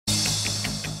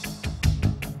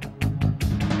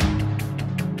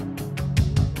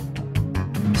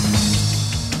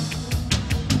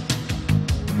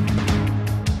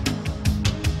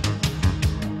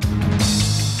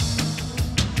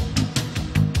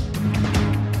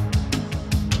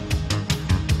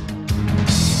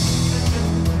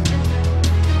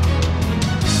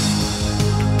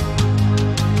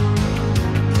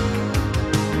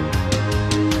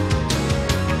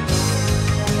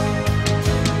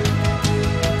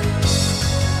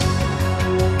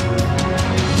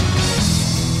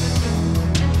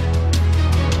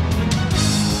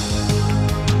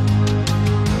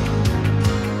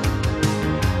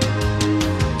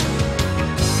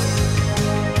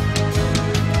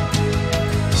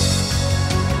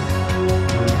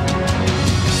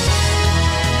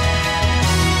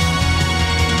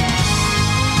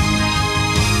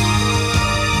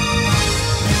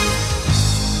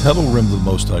Hello, Remnant of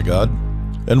the Most High God,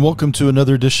 and welcome to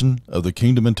another edition of the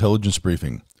Kingdom Intelligence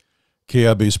Briefing.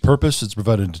 KIB's purpose is to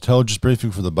provide an intelligence briefing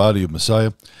for the body of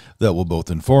Messiah that will both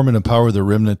inform and empower the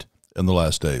remnant in the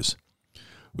last days.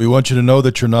 We want you to know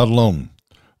that you're not alone.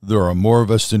 There are more of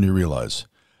us than you realize,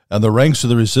 and the ranks of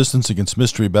the resistance against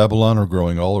Mystery Babylon are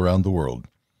growing all around the world.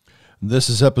 This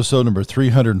is episode number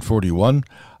 341.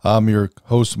 I'm your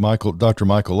host, Dr.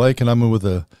 Michael Lake, and I'm with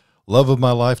the love of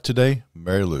my life today,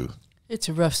 Mary Lou. It's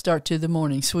a rough start to the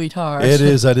morning, sweetheart. It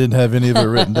is. I didn't have any of it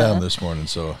written down this morning,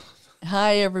 so.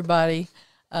 Hi, everybody.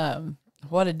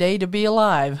 What a day to be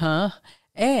alive, huh?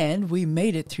 And we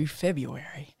made it through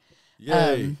February.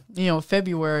 Yay.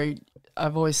 February,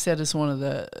 I've always said, is one of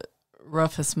the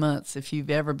roughest months if you've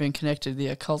ever been connected to the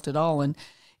occult at all. And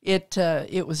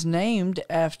it was named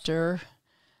after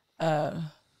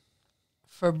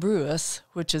Februus,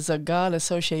 which is a god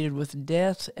associated with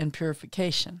death and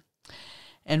purification.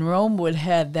 And Rome would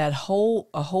have a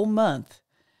whole month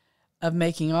of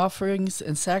making offerings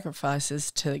and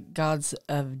sacrifices to gods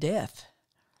of death.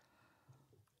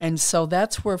 And so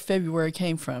that's where February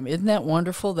came from. Isn't that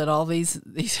wonderful that all these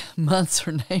months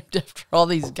are named after all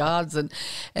these gods? And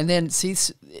then, see,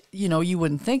 you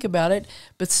wouldn't think about it,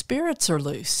 but spirits are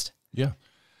loosed. Yeah.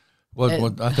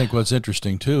 Well, I think what's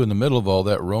interesting, too, in the middle of all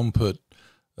that, Rome put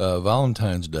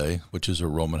Valentine's Day, which is a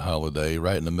Roman holiday,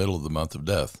 right in the middle of the month of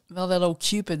death. Well, that old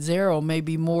Cupid's arrow may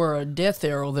be more a death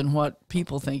arrow than what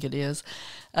people think it is.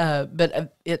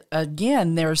 But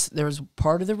there's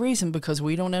part of the reason because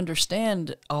we don't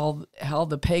understand how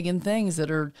the pagan things that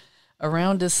are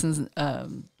around us and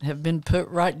have been put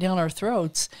right down our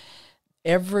throats.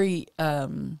 Every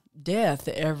death,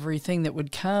 everything that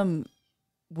would come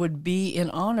would be in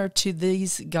honor to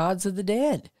these gods of the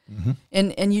dead.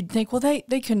 Mm-hmm. And you'd think, well, they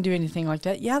couldn't do anything like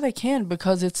that. Yeah, they can,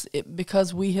 because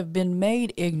because we have been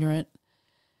made ignorant,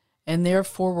 and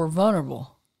therefore we're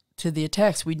vulnerable to the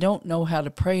attacks. We don't know how to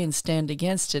pray and stand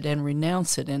against it and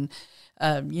renounce it. And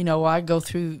I go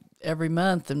through every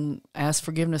month and ask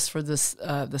forgiveness for this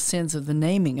the sins of the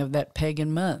naming of that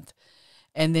pagan month.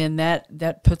 And then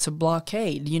that puts a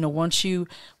blockade. Once you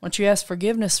ask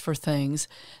forgiveness for things,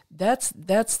 that's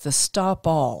the stop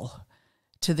all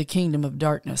to the kingdom of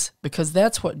darkness, because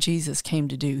that's what Jesus came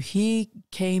to do. He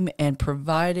came and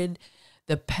provided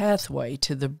the pathway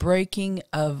to the breaking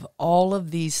of all of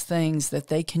these things that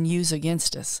they can use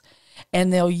against us.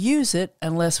 And they'll use it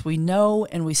unless we know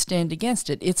and we stand against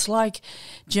it. It's like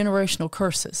generational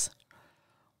curses.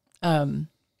 Of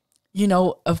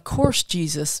course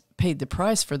Jesus paid the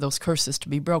price for those curses to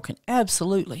be broken.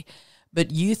 Absolutely. But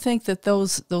you think that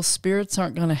those spirits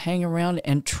aren't going to hang around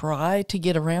and try to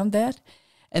get around that?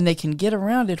 And they can get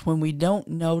around it when we don't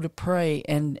know to pray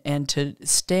and to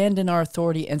stand in our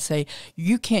authority and say,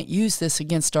 you can't use this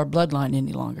against our bloodline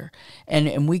any longer.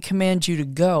 And we command you to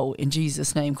go in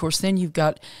Jesus' name. Of course, then you've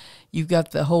got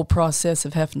the whole process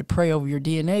of having to pray over your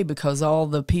DNA, because all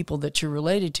the people that you're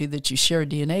related to, that you share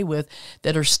DNA with,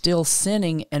 that are still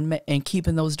sinning and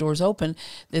keeping those doors open,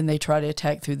 then they try to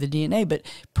attack through the DNA. But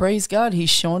praise God, He's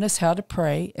showing us how to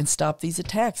pray and stop these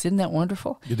attacks. Isn't that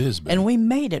wonderful? It is, baby. And we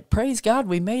made it. Praise God,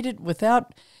 we made it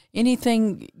without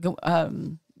anything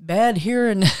bad here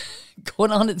and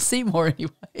going on at Seymour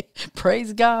anyway.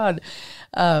 Praise God.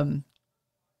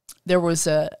 There was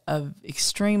a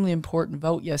extremely important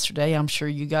vote yesterday. I'm sure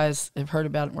you guys have heard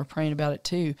about it and we're praying about it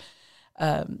too.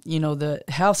 The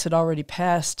House had already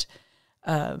passed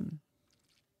the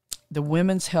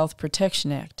Women's Health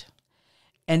Protection Act.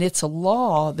 And it's a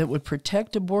law that would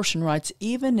protect abortion rights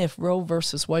even if Roe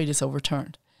versus Wade is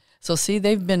overturned. So see,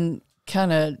 they've been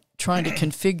kind of trying to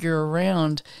configure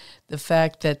around the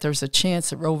fact that there's a chance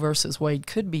that Roe versus Wade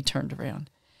could be turned around.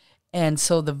 And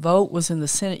so the vote was in the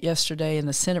Senate yesterday, and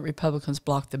the Senate Republicans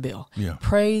blocked the bill. Yeah.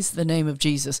 Praise the name of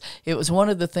Jesus. It was one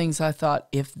of the things I thought,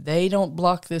 if they don't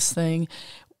block this thing,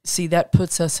 see, that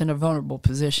puts us in a vulnerable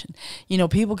position.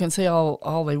 People can say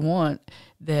all they want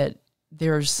that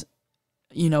there's,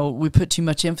 we put too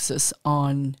much emphasis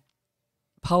on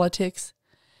politics.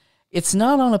 It's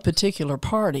not on a particular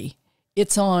party.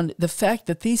 It's on the fact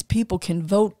that these people can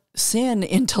vote sin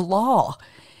into law.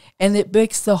 And it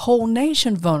makes the whole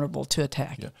nation vulnerable to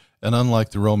attack. Yeah. And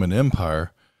unlike the Roman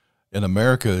Empire, in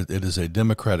America, it is a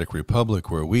democratic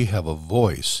republic where we have a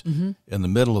voice in the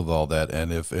middle of all that.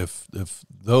 And if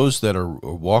those that are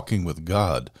walking with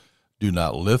God do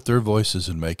not lift their voices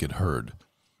and make it heard,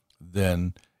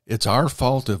 then it's our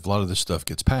fault if a lot of this stuff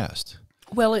gets passed.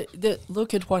 Well,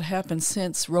 look at what happened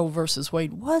since Roe versus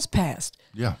Wade was passed.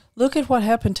 Yeah. Look at what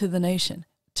happened to the nation.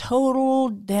 Total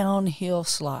downhill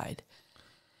slide.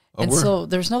 And so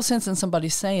there's no sense in somebody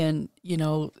saying, you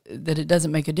know, that it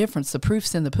doesn't make a difference. The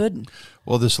proof's in the pudding.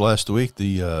 Well, this last week,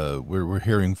 we're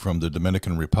hearing from the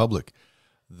Dominican Republic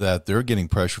that they're getting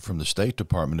pressure from the State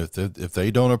Department if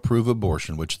they don't approve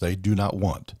abortion, which they do not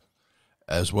want,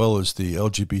 as well as the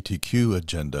LGBTQ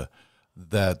agenda,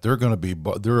 that they're going to be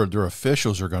their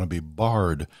officials are going to be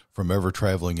barred from ever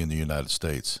traveling in the United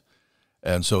States.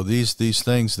 And so these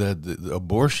things that the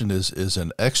abortion is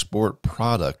an export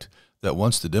product that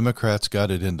once the Democrats got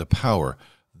it into power,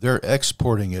 they're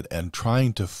exporting it and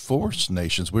trying to force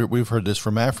nations. We've heard this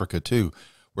from Africa too,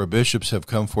 where bishops have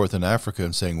come forth in Africa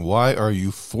and saying, why are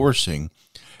you forcing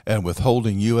and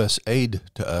withholding U.S. aid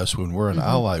to us when we're an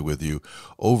ally with you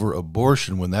over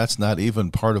abortion when that's not even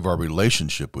part of our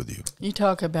relationship with you? You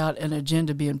talk about an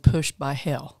agenda being pushed by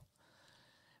hell.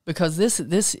 Because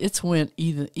it's went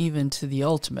even to the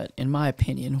ultimate, in my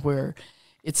opinion, where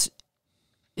it's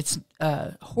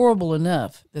horrible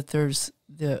enough that there's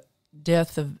the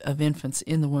death of infants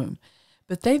in the womb,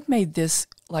 but they've made this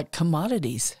like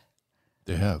commodities.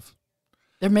 They have.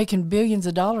 They're making billions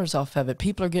of dollars off of it.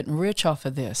 People are getting rich off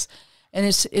of this, and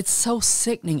it's so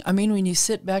sickening. I mean, when you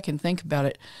sit back and think about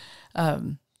it,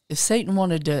 if Satan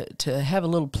wanted to have a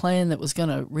little plan that was going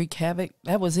to wreak havoc,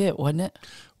 that was it, wasn't it?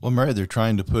 Well, Mary, they're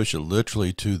trying to push it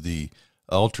literally to the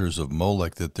altars of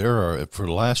Molech. That there are, for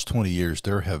the last 20 years,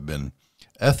 there have been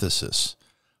ethicists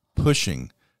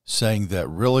pushing, saying that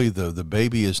really the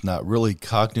baby is not really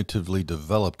cognitively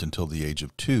developed until the age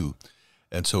of 2.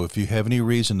 And so if you have any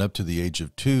reason up to the age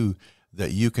of 2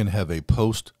 that you can have a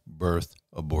post-birth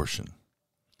abortion.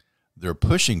 They're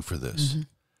pushing for this. Mm-hmm.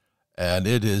 And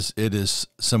it is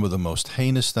some of the most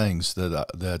heinous things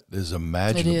that is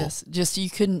imaginable. It is. Just you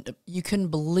couldn't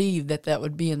believe that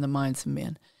would be in the minds of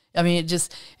men. I mean,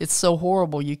 it's so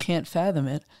horrible you can't fathom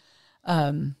it.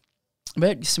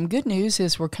 But some good news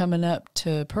is we're coming up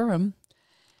to Purim,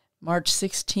 March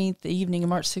 16th, the evening of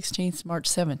March 16th, March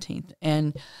 17th.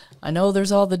 And I know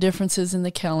there's all the differences in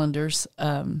the calendars.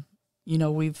 You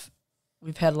know, we've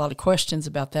had a lot of questions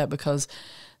about that because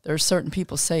there are certain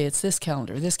people say it's this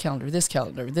calendar, this calendar, this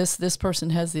calendar. This person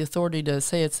has the authority to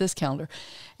say it's this calendar.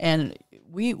 And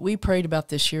we prayed about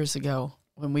this years ago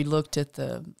when we looked at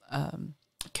the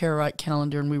Karaite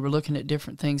calendar and we were looking at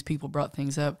different things. People brought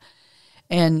things up.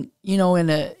 And, you know, in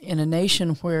a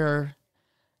nation where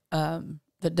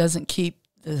that doesn't keep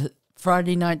the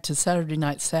Friday night to Saturday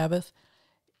night Sabbath,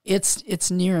 it's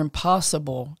near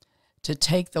impossible to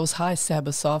take those high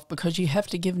Sabbaths off because you have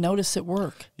to give notice at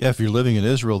work. Yeah, if you're living in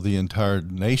Israel, the entire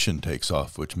nation takes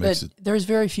off, which makes it... There's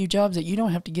very few jobs that you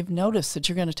don't have to give notice that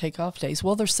you're going to take off days.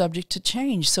 Well, they're subject to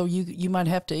change, so you might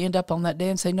have to end up on that day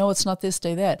and say, no, it's not this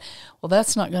day, that. Well,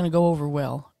 that's not going to go over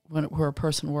well where a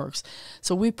person works.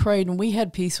 So we prayed, and we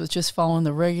had peace with just following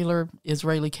the regular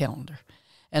Israeli calendar.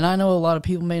 And I know a lot of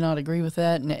people may not agree with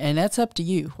that, and that's up to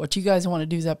you. What you guys want to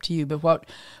do is up to you. But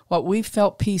what we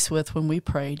felt peace with when we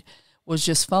prayed was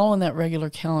just following that regular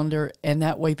calendar, and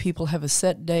that way people have a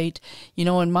set date. You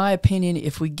know, in my opinion,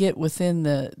 if we get within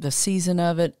the season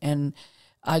of it, and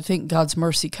I think God's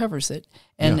mercy covers it.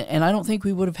 And I don't think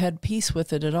we would have had peace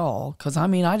with it at all, because, I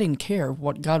mean, I didn't care.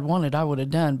 What God wanted, I would have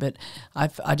done. But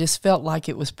I just felt like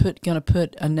it was going to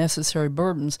put unnecessary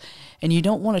burdens, and you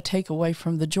don't want to take away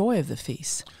from the joy of the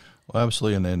feast. Well,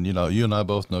 absolutely. And then, you know, you and I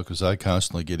both know, because I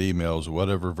constantly get emails,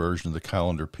 whatever version of the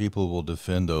calendar, people will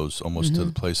defend those almost to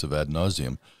the place of ad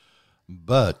nauseum.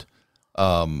 But,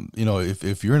 you know,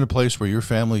 if you're in a place where your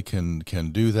family can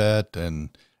do that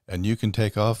and you can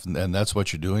take off and that's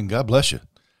what you're doing, God bless you.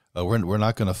 We're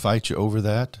not going to fight you over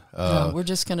that. No, we're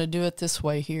just going to do it this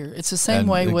way here. It's the same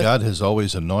way with... God has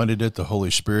always anointed it. The Holy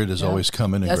Spirit has always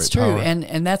come in great power. That's true,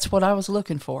 and that's what I was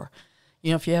looking for. You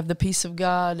know, if you have the peace of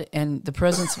God and the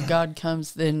presence of God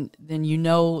comes, then you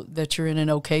know that you're in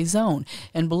an okay zone.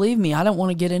 And believe me, I don't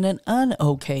want to get in an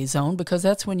un-okay zone, because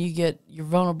that's when you're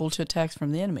vulnerable to attacks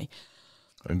from the enemy.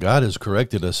 And God has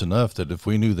corrected us enough that if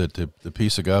we knew that the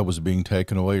peace of God was being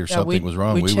taken away or something was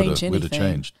wrong, we would have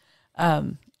changed.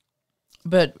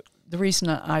 But the reason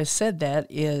I said that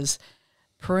is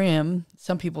Purim.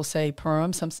 Some people say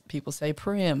Purim, some people say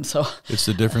Purim. So it's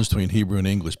the difference between Hebrew and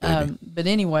English, baby. But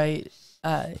anyway,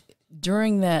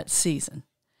 during that season,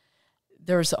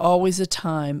 there's always a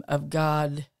time of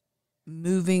God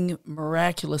moving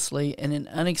miraculously and in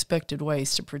unexpected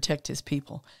ways to protect his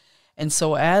people. And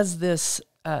so as this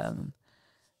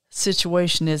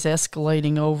situation is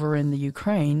escalating over in the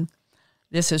Ukraine,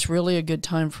 this is really a good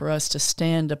time for us to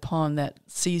stand upon that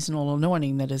seasonal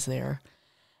anointing that is there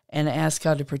and ask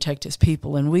God to protect his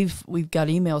people. And we've got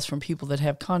emails from people that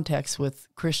have contacts with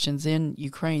Christians in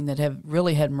Ukraine that have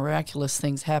really had miraculous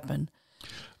things happen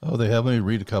Oh, they have. Let me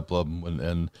read a couple of them,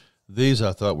 and these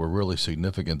I thought were really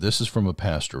significant. This is from a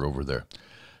pastor over there.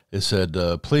 It said,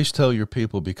 please tell your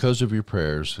people, because of your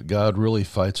prayers, God really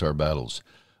fights our battles.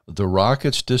 The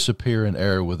rockets disappear in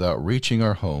air without reaching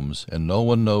our homes, and no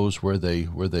one knows where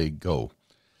they go.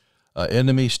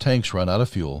 Enemies' tanks run out of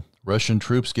fuel. Russian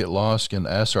troops get lost and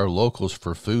ask our locals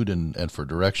for food and for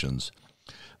directions.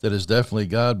 That is definitely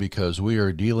God, because we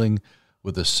are dealing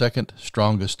with the second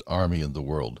strongest army in the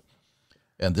world.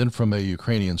 And then from a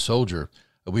Ukrainian soldier,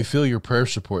 we feel your prayer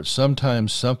support.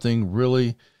 Sometimes something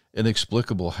really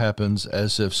inexplicable happens,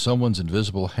 as if someone's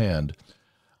invisible hand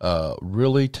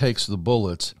really takes the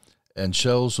bullets and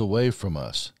shells away from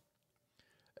us,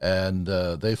 and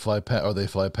they fly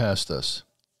past us.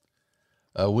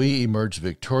 We emerge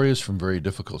victorious from very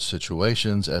difficult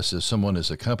situations, as if someone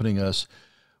is accompanying us.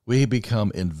 We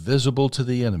become invisible to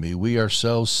the enemy. We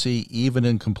ourselves see even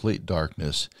in complete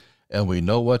darkness, and we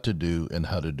know what to do and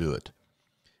how to do it.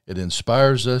 It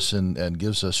inspires us and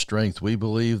gives us strength. We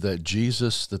believe that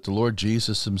the Lord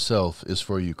Jesus himself is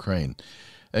for Ukraine.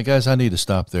 And guys, I need to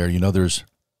stop there. You know, there's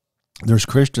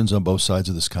Christians on both sides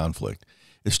of this conflict.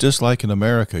 It's just like in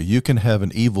America. You can have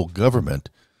an evil government,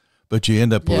 but you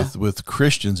end up with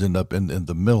Christians end up in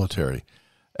the military.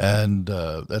 And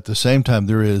at the same time,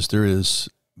 there is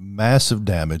massive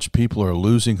damage. People are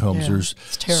losing homes. There's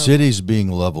cities being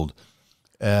leveled.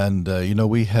 And, you know,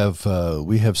 we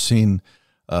have seen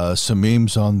some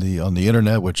memes on the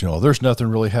internet, which, you know, there's nothing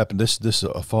really happened. This is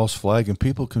a false flag, and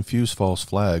people confuse false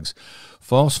flags.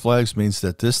 False flags means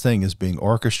that this thing is being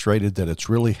orchestrated, that it's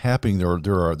really happening.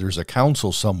 There's a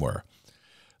council somewhere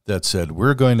that said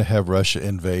we're going to have Russia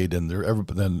invade, and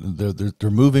they're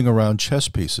moving around chess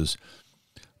pieces.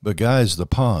 But guys, the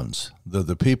pawns,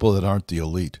 the people that aren't the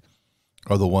elite,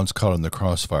 are the ones caught in the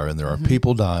crossfire, and there are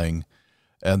people dying,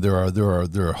 and there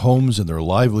are homes and their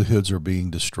livelihoods are being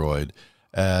destroyed.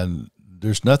 And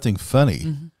there's nothing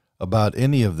funny about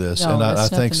any of this. No, and I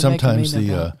think sometimes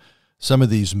some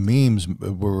of these memes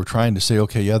where we're trying to say,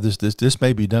 okay, yeah, this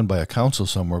may be done by a council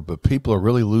somewhere, but people are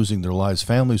really losing their lives.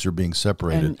 Families are being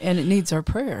separated. And it needs our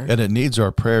prayer. And it needs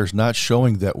our prayers, not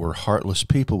showing that we're heartless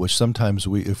people, which sometimes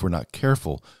if we're not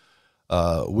careful,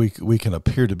 we can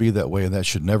appear to be that way, and that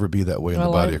should never be that way in the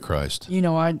body of Christ. You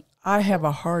know, I have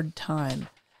a hard time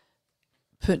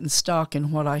putting stock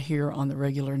in what I hear on the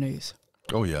regular news.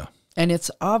 Oh, yeah. And it's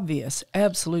obvious,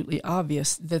 absolutely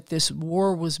obvious, that this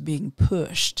war was being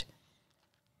pushed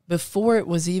before it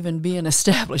was even being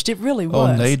established. It really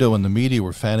was. Oh, NATO and the media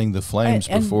were fanning the flames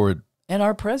before it. And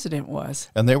our president was.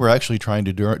 And they were actually trying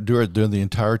to do it during the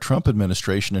entire Trump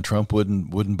administration, and Trump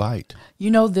wouldn't bite.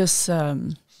 You know, this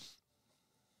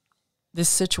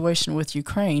situation with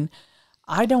Ukraine,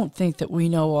 I don't think that we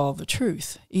know all the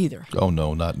truth either. Oh,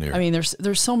 no, not near. I mean,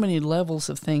 there's so many levels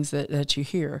of things that you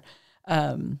hear.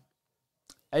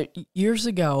 Years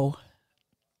ago,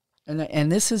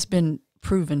 and this has been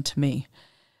proven to me,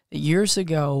 that years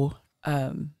ago,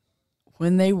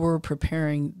 when they were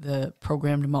preparing the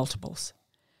programmed multiples,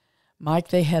 Mike,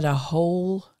 they had a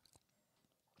whole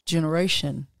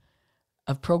generation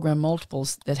of programmed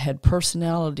multiples that had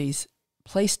personalities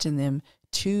placed in them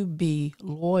to be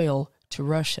loyal to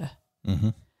Russia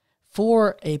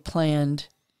for a planned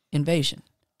invasion.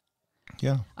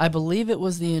 Yeah. I believe it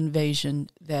was the invasion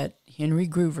that Henry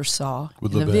Groover saw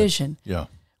in the vision. Yeah.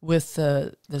 With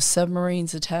the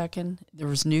submarines attacking. There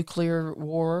was nuclear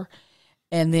war.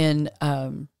 And then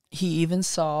he even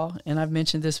saw, and I've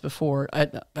mentioned this before,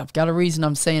 I've got a reason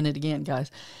I'm saying it again, guys.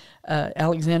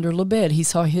 Alexander Lebed, he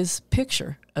saw his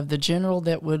picture of the general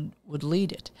that would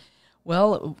lead it.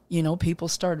 Well, you know, people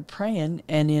started praying,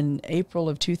 and in April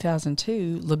of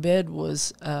 2002, Lebed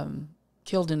was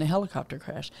killed in a helicopter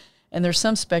crash. And there's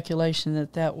some speculation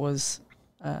that was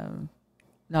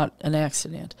not an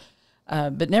accident.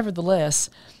 But nevertheless,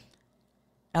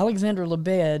 Alexander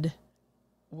Lebed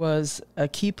was a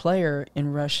key player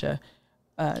in Russia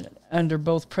under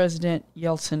both President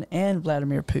Yeltsin and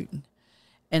Vladimir Putin.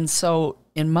 And so,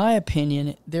 in my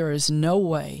opinion, there is no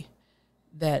way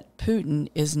that Putin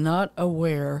is not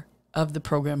aware of the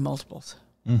program multiples.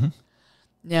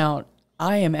 Now,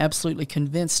 I am absolutely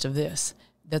convinced of this,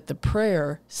 that the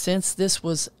prayer, since this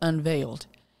was unveiled,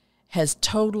 has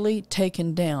totally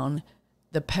taken down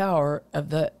the power of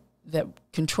that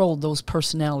controlled those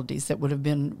personalities that would have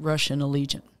been Russian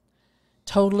allegiant.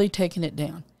 Totally taken it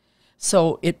down.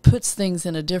 So it puts things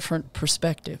in a different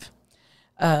perspective.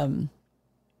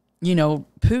 You know,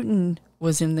 Putin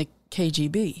was in the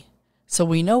KGB, so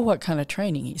we know what kind of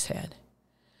training he's had.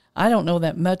 I don't know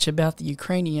that much about the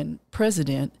Ukrainian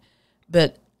president,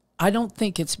 but I don't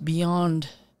think it's beyond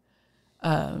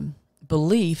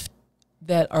belief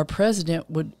that our president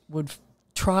would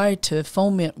try to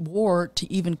foment war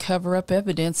to even cover up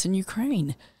evidence in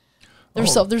Ukraine.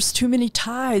 There's too many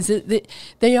ties.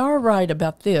 They are right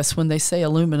about this when they say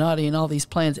Illuminati and all these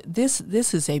plans. This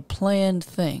is a planned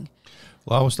thing.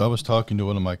 Well, I was talking to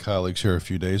one of my colleagues here a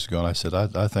few days ago, and I said,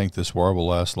 I think this war will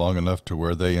last long enough to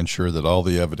where they ensure that all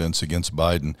the evidence against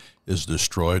Biden is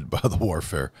destroyed by the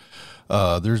warfare.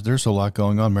 There's a lot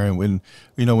going on, Mary. When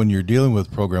you're dealing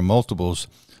with program multiples,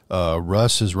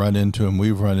 Russ has run into him.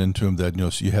 We've run into him. That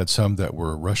so you had some that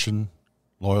were Russian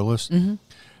loyalists,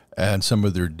 and some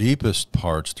of their deepest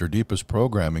parts, their deepest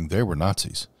programming, they were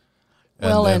Nazis,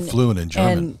 and fluent in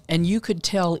German. And you could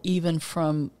tell even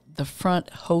from the front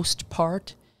host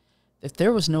part that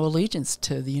there was no allegiance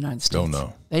to the United States. Don't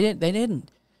know. They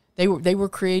didn't. They were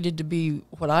created to be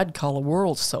what I'd call a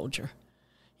world soldier.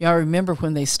 I remember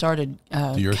when they started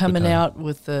coming out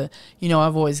with the.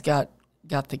 I've always got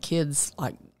the kids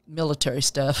like military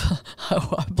stuff.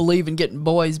 I believe in getting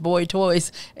boys boy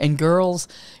toys and girls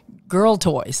girl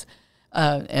toys.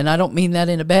 And I don't mean that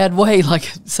in a bad way, like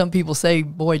some people say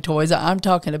boy toys. I'm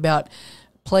talking about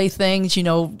playthings,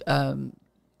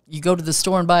 you go to the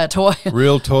store and buy a toy.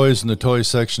 Real toys in the toy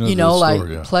section of the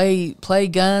store, like play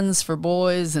guns for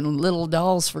boys and little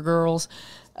dolls for girls.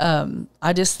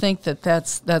 I just think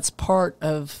that's part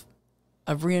of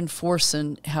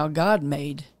reinforcing how God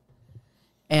made.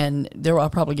 And I'll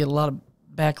probably get a lot of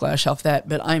backlash off that,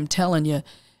 but I'm telling you,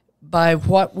 by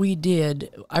what we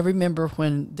did, I remember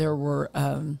when there were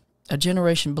a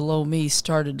generation below me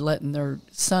started letting their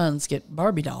sons get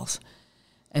Barbie dolls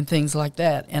and things like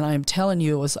that. And I'm telling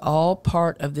you, it was all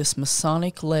part of this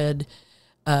Masonic-led,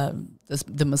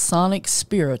 the Masonic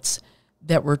spirits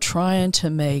that were trying to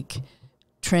make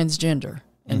transgender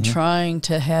and trying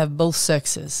to have both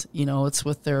sexes. It's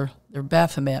with their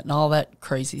Baphomet and all that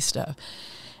crazy stuff.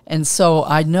 And so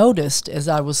I noticed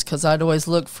because I'd always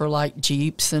look for like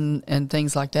Jeeps and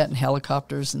things like that and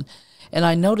helicopters. And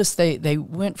I noticed they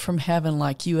went from having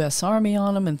like U.S. Army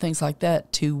on them and things like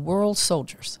that to world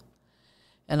soldiers.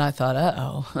 And I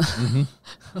thought,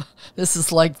 this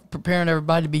is like preparing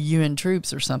everybody to be UN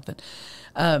troops or something.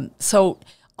 So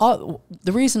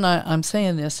the reason I'm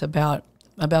saying this about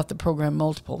the program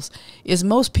multiples is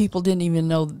most people didn't even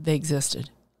know that they existed.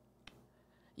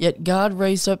 Yet God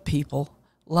raised up people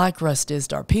like Russ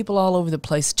Dizdar, people all over the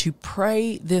place to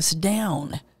pray this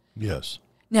down. Yes.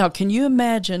 Now, can you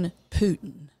imagine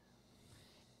Putin,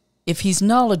 if he's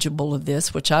knowledgeable of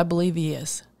this, which I believe he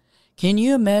is, can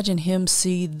you imagine him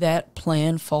see that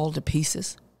plan fall to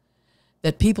pieces?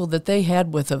 That people that they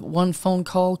had with one phone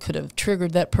call could have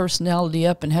triggered that personality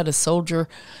up and had a soldier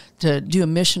to do a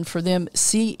mission for them,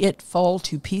 see it fall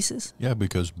to pieces? Yeah,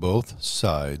 because both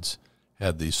sides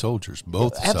had these soldiers,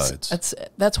 both sides.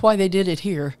 That's why they did it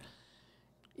here,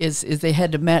 is they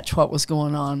had to match what was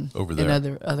going on over there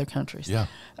in other countries. Yeah.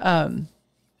 And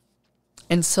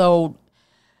so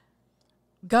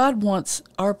God wants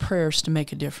our prayers to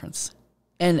make a difference.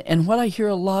 And what I hear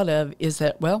a lot of is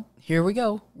that, well, here we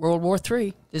go, World War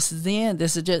III. This is the end.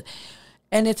 This is just,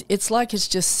 and it's like it's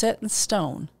just set in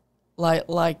stone,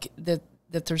 like that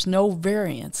there's no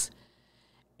variance.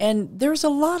 And there's a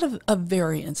lot of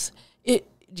variance.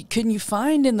 Can you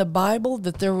find in the Bible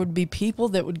that there would be people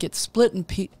that would get split in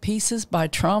pieces by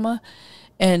trauma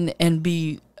and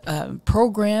be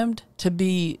programmed to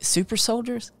be super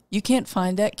soldiers? You can't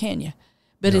find that, can you?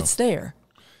 But it's there.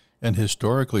 And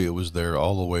historically, it was there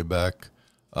all the way back.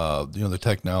 The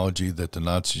technology that the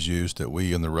Nazis used that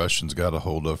we and the Russians got a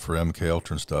hold of for MK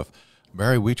Ultra and stuff.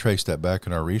 Mary, we traced that back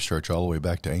in our research all the way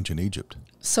back to ancient Egypt.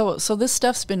 So this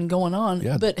stuff's been going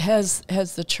on, but has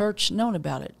the church known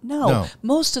about it? No.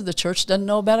 Most of the church doesn't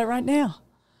know about it right now.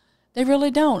 They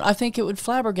really don't. I think it would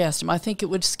flabbergast them. I think it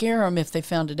would scare them if they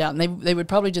found it out. And they would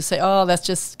probably just say, oh, that's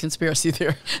just conspiracy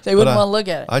theory. They wouldn't want to look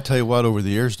at it. I tell you what, over the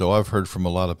years, though, I've heard from a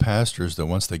lot of pastors that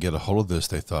once they get a hold of this,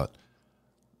 they thought,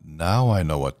 now I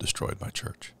know what destroyed my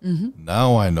church.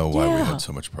 Now I know why we had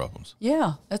so much problems.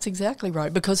 Yeah, that's exactly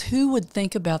right. Because who would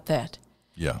think about that?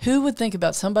 Yeah. Who would think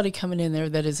about somebody coming in there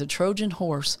that is a Trojan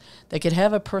horse, that could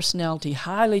have a personality,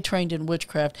 highly trained in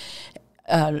witchcraft,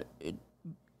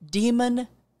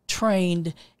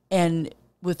 demon-trained, and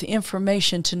with the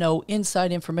information to know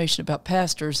inside information about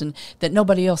pastors and that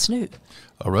nobody else knew?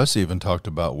 Russ even talked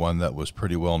about one that was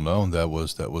pretty well known. That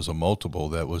was a multiple.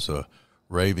 That was a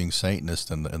raving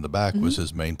Satanist, and the back was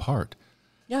his main part.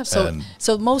 Yeah,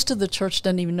 so most of the church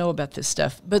doesn't even know about this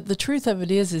stuff. But the truth of it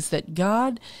is that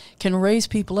God can raise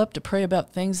people up to pray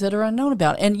about things that are unknown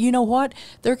about. And you know what?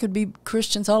 There could be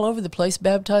Christians all over the place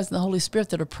baptized in the Holy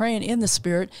Spirit that are praying in the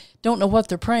Spirit, don't know what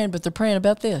they're praying, but they're praying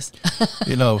about this.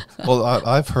 Well,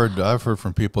 I've heard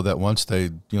from people that once they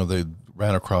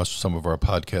ran across some of our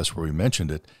podcasts where we mentioned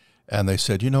it, and they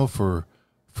said, for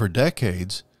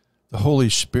decades, the Holy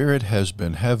Spirit has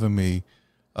been having me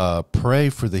pray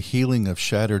for the healing of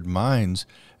shattered minds,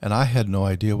 and I had no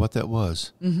idea what that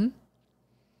was. Mm-hmm.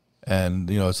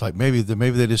 And it's like maybe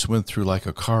they just went through like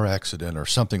a car accident or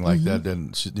something like that,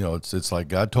 and it's like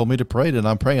God told me to pray, and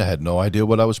I'm praying. I had no idea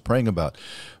what I was praying about.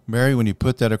 Mary, when you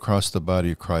put that across the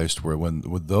body of Christ,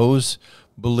 with those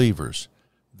believers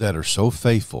that are so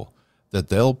faithful that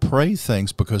they'll pray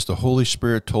things because the Holy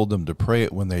Spirit told them to pray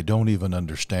it when they don't even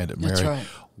understand it. Mary, that's right.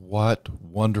 What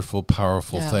wonderful,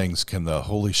 powerful things can the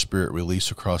Holy Spirit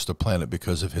release across the planet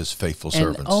because of his faithful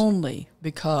servants? And only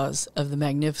because of the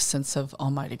magnificence of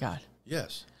Almighty God.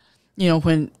 Yes.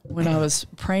 When I was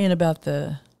praying about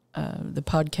the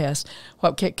podcast,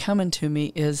 what kept coming to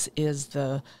me is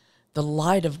the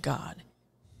light of God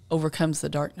overcomes the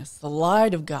darkness. The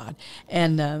light of God.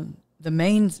 And the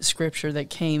main scripture that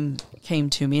came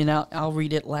to me, and I'll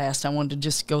read it last. I wanted to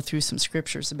just go through some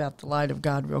scriptures about the light of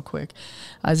God real quick.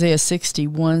 Isaiah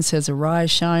 61 says, "Arise,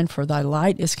 shine, for thy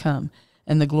light is come,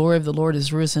 and the glory of the Lord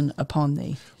is risen upon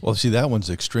thee." Well, see, that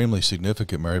one's extremely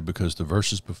significant, Mary, because the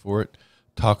verses before it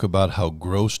talk about how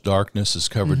gross darkness has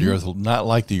covered the earth, not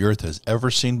like the earth has ever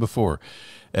seen before.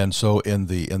 And so in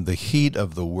the heat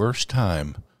of the worst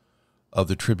time of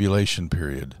the tribulation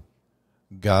period,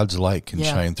 God's light can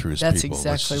shine through his that's people.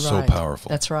 Exactly it's right. So powerful.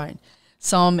 That's right.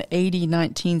 Psalm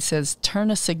 80:19 says,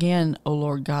 "Turn us again, O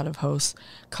Lord God of hosts.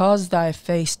 Cause thy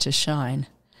face to shine,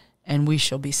 and we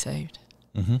shall be saved."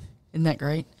 Mm-hmm. Isn't that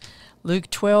great? Luke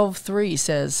 12:3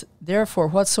 says, "Therefore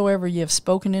whatsoever ye have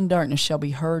spoken in darkness shall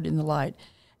be heard in the light,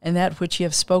 and that which ye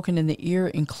have spoken in the ear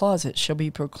in closet shall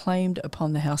be proclaimed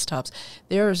upon the housetops."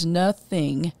 There is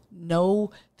nothing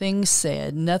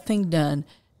said, nothing done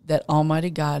that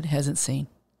Almighty God hasn't seen.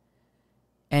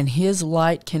 And his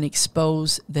light can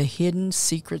expose the hidden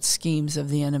secret schemes of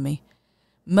the enemy,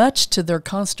 much to their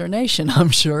consternation, I'm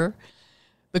sure,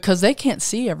 because they can't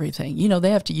see everything.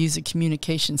 They have to use a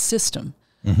communication system,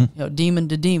 demon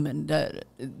to demon.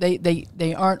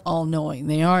 They aren't all knowing.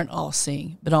 They aren't all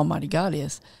seeing, but Almighty God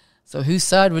is. So whose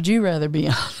side would you rather be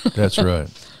on? That's right.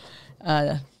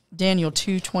 Daniel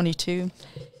 2:22.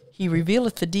 "He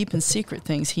revealeth the deep and secret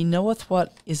things. He knoweth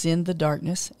what is in the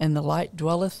darkness, and the light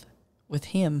dwelleth with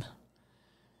him."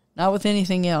 Not with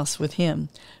anything else, with him.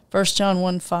 1 John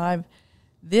 1:5,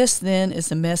 "This then is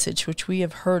the message which we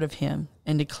have heard of him,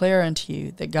 and declare unto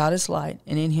you, that God is light,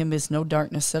 and in him is no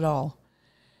darkness at all."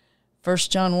 1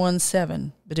 John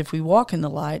 1:7, "But if we walk in the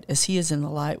light, as he is in the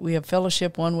light, we have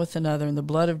fellowship one with another, and the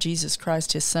blood of Jesus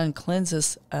Christ his Son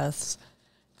cleanseth us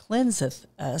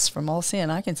from all sin."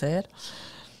 I can say it.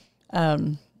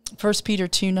 1 Peter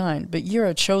 2:9, "But you're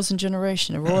a chosen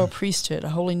generation, a royal priesthood, a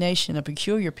holy nation, a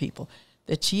peculiar people,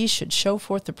 that ye should show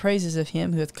forth the praises of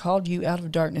him who hath called you out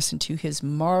of darkness into his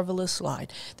marvelous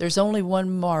light." There's only one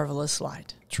marvelous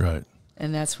light. That's right.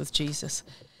 And that's with Jesus.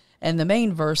 And the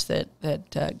main verse that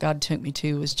God took me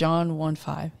to was John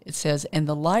 1:5. It says, "And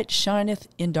the light shineth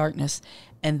in darkness,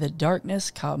 and the darkness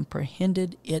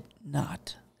comprehended it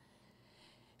not."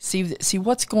 See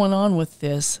what's going on with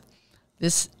this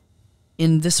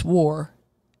in this war.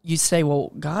 You say,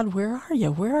 "Well, God, where are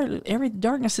you? Every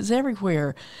darkness is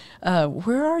everywhere.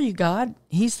 Where are you, God?"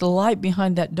 He's the light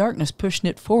behind that darkness, pushing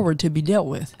it forward to be dealt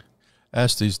with.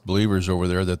 Ask these believers over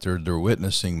there that they're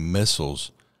witnessing missiles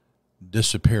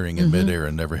disappearing in midair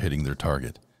and never hitting their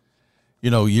target.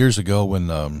 Years ago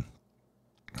when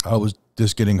I was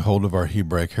just getting hold of our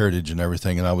Hebraic heritage and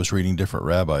everything, and I was reading different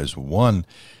rabbis. One,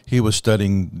 he was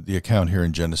studying the account here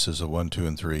in Genesis of 1, 2,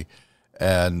 and 3.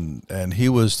 And he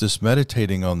was just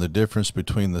meditating on the difference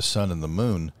between the sun and the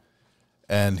moon.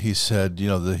 And he said,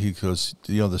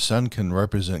 the sun can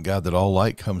represent God, that all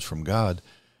light comes from God.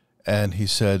 And he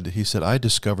said, I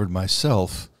discovered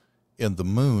myself in the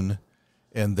moon,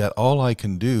 and that all I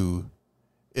can do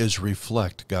is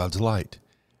reflect God's light.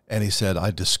 And he said, I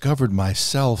discovered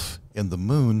myself in the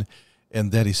moon,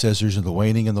 and that he says there's the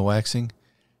waning and the waxing.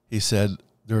 He said,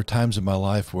 there are times in my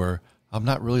life where I'm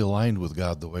not really aligned with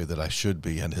God the way that I should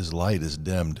be, and his light is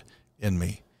dimmed in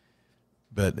me.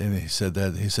 And he said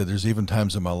there's even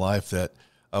times in my life that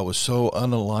I was so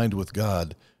unaligned with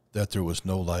God that there was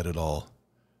no light at all.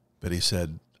 But he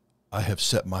said, I have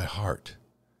set my heart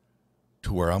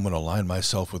to where I'm going to align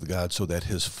myself with God so that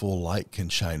his full light can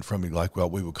shine from me, like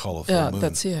what we would call a full moon.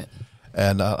 That's it.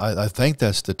 And I think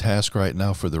that's the task right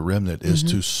now for the remnant, is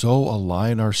to so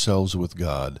align ourselves with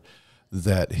God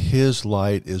that his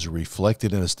light is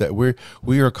reflected in us, that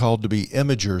we are called to be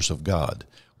imagers of God.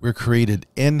 We're created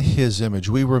in his image.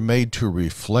 We were made to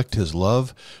reflect his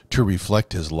love, to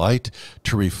reflect his light,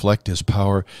 to reflect his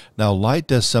power. Now, light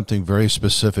does something very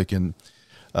specific in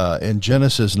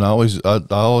Genesis, and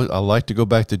I like to go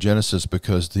back to Genesis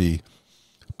because the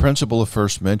principle of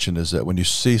first mention is that when you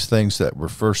see things that were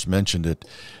first mentioned,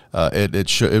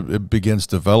 it begins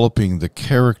developing the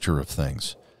character of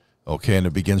things, okay, and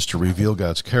it begins to reveal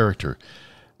God's character.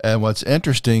 And what's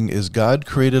interesting is God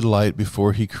created light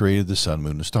before he created the sun,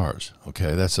 moon, and stars.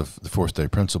 Okay, that's the fourth day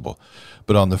principle.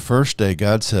 But on the first day,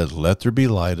 God said, let there be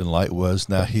light, and light was.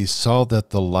 Now, he saw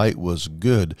that the light was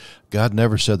good. God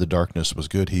never said the darkness was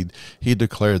good. He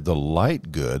declared the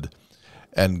light good.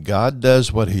 And God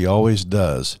does what he always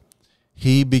does.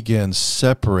 He begins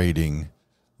separating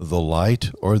the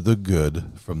light or the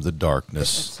good from the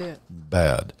darkness, That's it.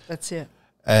 Bad. That's it.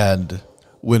 And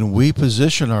when we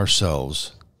position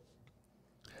ourselves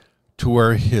to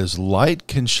where his light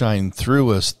can shine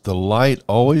through us, the light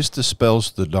always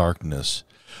dispels the darkness.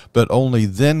 But only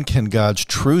then can God's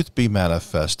truth be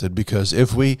manifested, because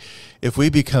if we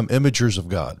become imagers of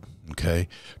God, okay,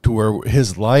 to where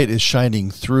his light is shining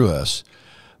through us,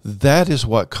 that is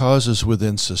what causes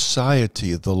within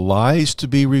society the lies to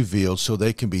be revealed so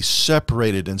they can be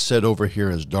separated and set over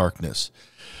here as darkness.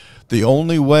 The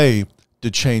only way to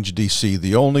change D.C.,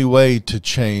 the only way to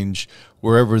change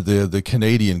wherever the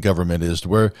Canadian government is,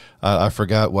 where I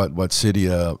forgot what city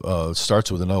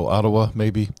starts with an O, Ottawa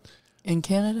maybe? In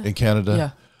Canada? In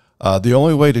Canada. Yeah. The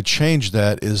only way to change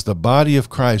that is the body of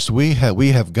Christ. We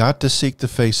have got to seek the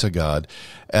face of God.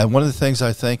 And one of the things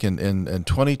I think in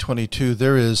 2022,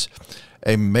 there is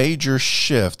a major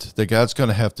shift that God's going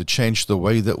to have to change the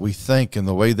way that we think and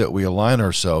the way that we align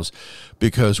ourselves,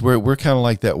 because we're kind of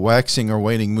like that waxing or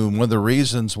waning moon. One of the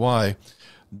reasons why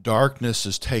darkness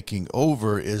is taking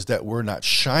over is that we're not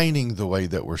shining the way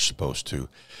that we're supposed to.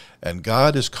 And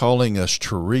God is calling us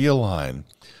to realign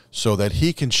so that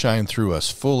he can shine through us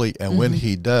fully. And when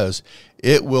he does,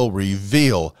 it will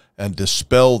reveal and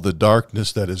dispel the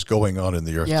darkness that is going on in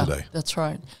the earth today. That's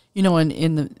right. You know,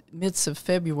 in the midst of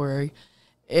February,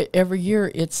 every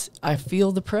year I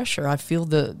feel the pressure. I feel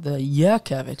the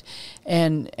yuck of it.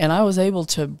 And I was able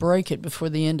to break it before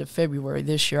the end of February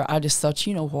this year. I just thought,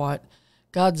 you know what?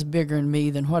 God's bigger than me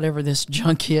than whatever this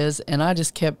junk is. And I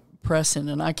just kept pressing,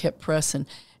 and I kept pressing,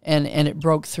 and it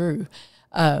broke through.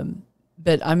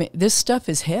 But I mean, this stuff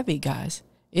is heavy, guys.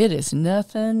 It is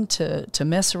nothing to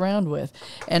mess around with.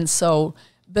 And so,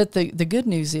 but the good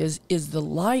news is the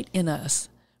light in us,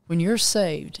 when you're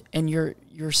saved and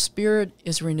your spirit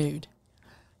is renewed,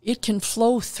 it can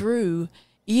flow through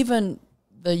even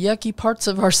the yucky parts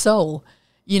of our soul.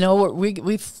 You know,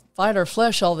 we fight our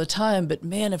flesh all the time, but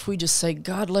man, if we just say,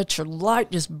 God, let your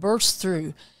light just burst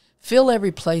through, fill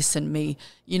every place in me.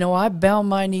 You know, I bow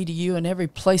my knee to you in every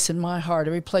place in my heart,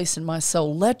 every place in my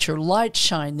soul. Let your light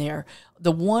shine there,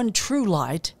 the one true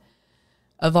light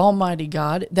of Almighty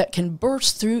God that can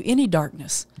burst through any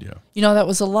darkness. Yeah. You know, that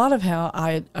was a lot of how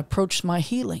I approached my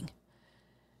healing.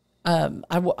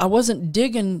 I wasn't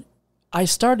digging. I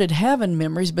started having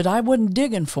memories, but I wasn't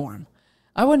digging for them.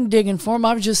 I wasn't digging for them.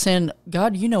 I was just saying,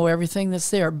 God, you know everything that's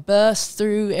there. Bust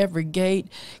through every gate.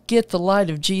 Get the light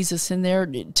of Jesus in there.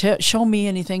 Show me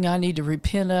anything I need to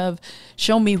repent of.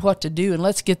 Show me what to do, and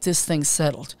let's get this thing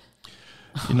settled.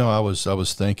 You know, I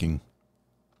was thinking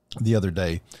the other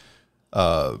day,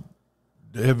 have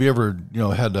you ever,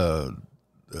 had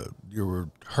you were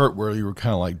hurt where you were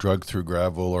kind of like drugged through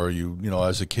gravel, or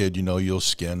as a kid, you'll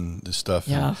skin the stuff.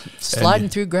 Yeah, sliding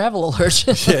through gravel will hurt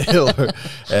you. Yeah, it'll hurt.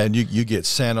 And you get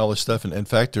sand, all this stuff. And in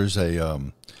fact, there's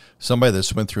somebody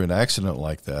that's went through an accident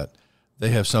like that. They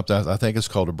have something, I think it's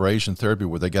called abrasion therapy,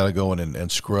 where they got to go in and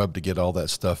scrub to get all that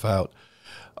stuff out.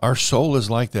 Our soul is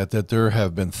like that there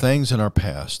have been things in our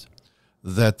past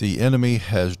that the enemy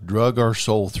has drug our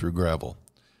soul through gravel.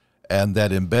 And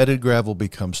that embedded gravel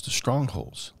becomes the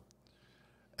strongholds.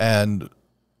 But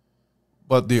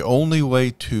the only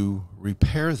way to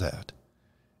repair that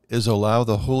is allow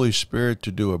the Holy Spirit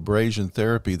to do abrasion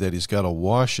therapy, that he's got to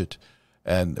wash it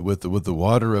and with the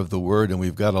water of the Word, and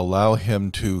we've got to allow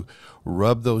him to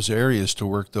rub those areas to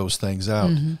work those things out.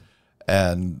 Mm-hmm.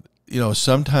 And,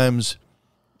 sometimes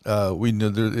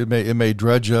it may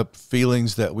dredge up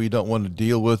feelings that we don't want to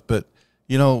deal with, but,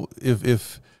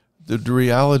 if the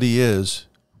reality is,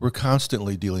 We're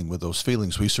constantly dealing with those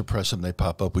feelings. We suppress them, they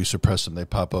pop up. We suppress them, they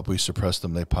pop up. We suppress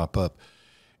them, they pop up.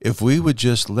 If we would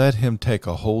just let him take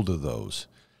a hold of those,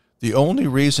 the only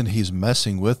reason he's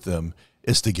messing with them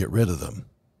is to get rid of them.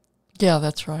 Yeah,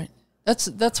 that's right.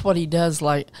 That's what he does.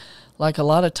 Like a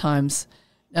lot of times,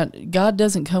 God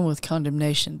doesn't come with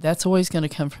condemnation. That's always going to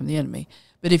come from the enemy.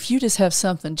 But if you just have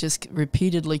something just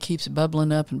repeatedly keeps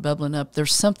bubbling up and bubbling up,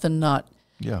 there's something not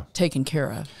taken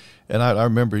care of. And I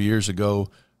remember years ago,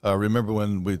 remember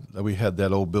when we had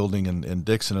that old building in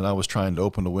Dixon, and I was trying to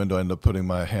open the window. I ended up putting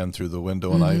my hand through the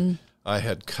window, and I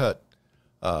had cut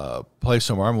place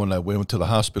on my arm when I went to the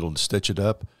hospital to stitch it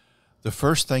up. The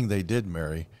first thing they did,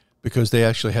 Mary, because they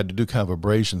actually had to do kind of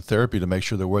abrasion therapy to make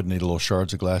sure there wasn't any little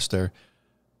shards of glass there,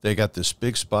 they got this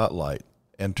big spotlight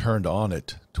and turned on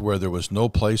it to where there was no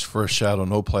place for a shadow,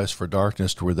 no place for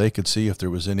darkness, to where they could see if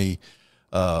there was any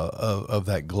of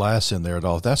that glass in there at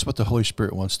all. That's what the Holy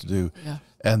Spirit wants to do. Yeah.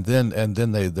 And then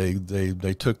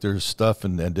they took their stuff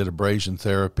and did abrasion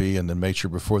therapy, and then made sure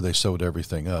before they sewed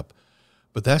everything up.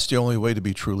 But that's the only way to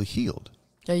be truly healed.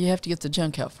 Yeah, you have to get the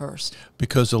junk out first.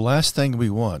 Because the last thing we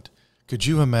want, could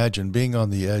you imagine being on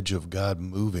the edge of God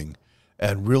moving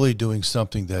and really doing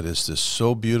something that is just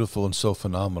so beautiful and so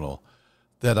phenomenal,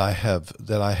 that I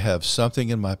have something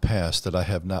in my past that I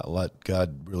have not let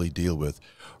God really deal with.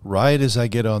 Right as I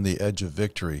get on the edge of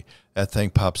victory, that thing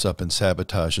pops up and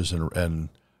sabotages and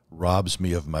robs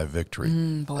me of my victory.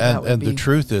 And the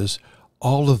truth is,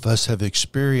 all of us have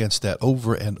experienced that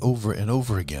over and over and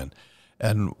over again.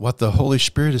 And what the Holy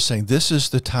Spirit is saying, this is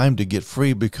the time to get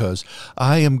free, because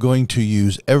I am going to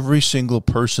use every single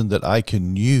person that I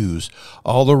can use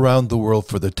all around the world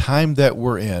for the time that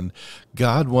we're in.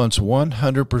 God wants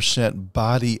 100%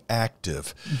 body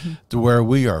active, to where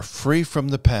we are free from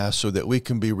the past so that we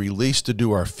can be released to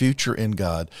do our future in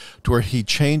God, to where he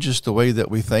changes the way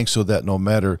that we think, so that no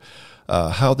matter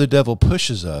how the devil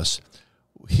pushes us,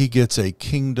 he gets a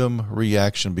kingdom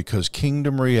reaction, because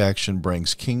kingdom reaction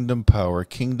brings kingdom power,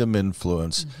 kingdom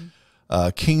influence,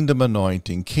 kingdom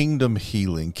anointing, kingdom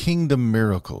healing, kingdom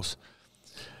miracles.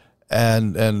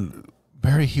 And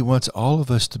Mary, he wants all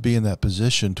of us to be in that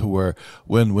position to where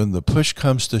when the push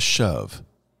comes to shove,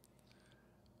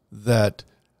 that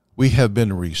we have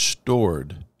been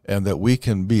restored, and that we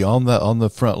can be on the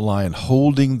front line,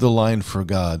 holding the line for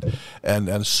God,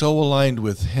 and so aligned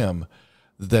with him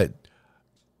that,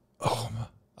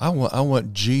 I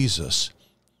want Jesus.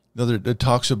 It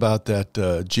talks about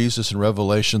that Jesus in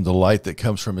Revelation, the light that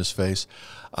comes from his face.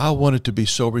 I want it to be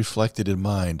so reflected in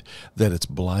mind that it's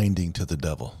blinding to the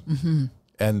devil.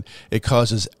 And it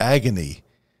causes agony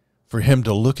for him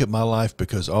to look at my life,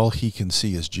 because all he can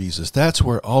see is Jesus. That's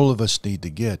where all of us need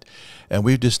to get. And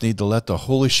we just need to let the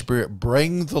Holy Spirit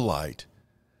bring the light,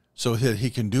 so that he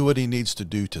can do what he needs to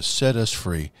do to set us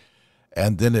free.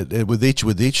 And then with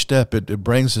each step, it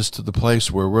brings us to the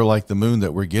place where we're like the moon,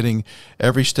 that we're getting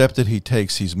every step that he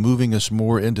takes, he's moving us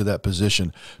more into that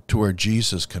position to where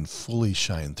Jesus can fully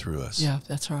shine through us. Yeah,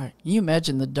 that's right. Can you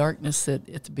imagine the darkness that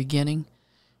at the beginning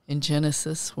in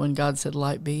Genesis, when God said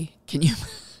light be? Can you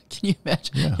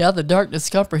imagine? Yeah, the darkness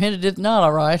comprehended it not,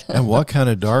 all right. And what kind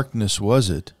of darkness was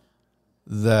it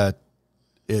that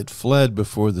it fled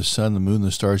before the sun, the moon,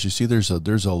 the stars? You see, there's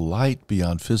a light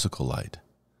beyond physical light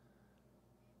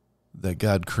that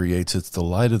God creates. It's the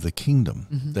light of the kingdom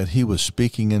that he was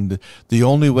speaking into. The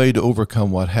only way to overcome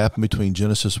what happened between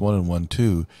Genesis 1 and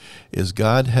 1:2 is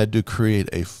God had to create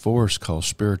a force called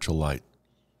spiritual light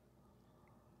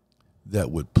that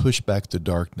would push back the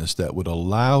darkness, that would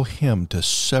allow him to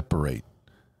separate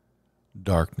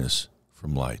darkness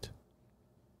from light.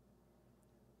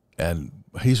 And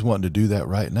he's wanting to do that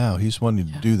right now. He's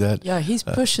wanting to do that. Yeah, he's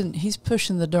pushing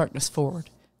the darkness forward.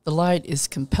 The light is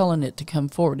compelling it to come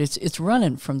forward. It's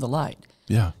running from the light.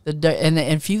 Yeah. And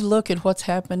if you look at what's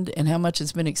happened and how much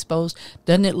it's been exposed,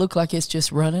 doesn't it look like it's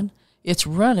just running? It's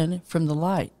running from the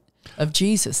light of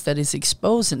Jesus that is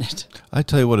exposing it. I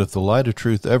tell you what, if the light of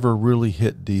truth ever really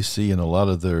hit D.C. and a lot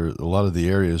of the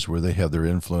areas where they have their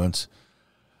influence,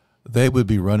 they would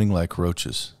be running like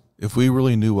roaches. If we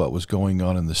really knew what was going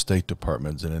on in the State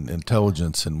Departments and in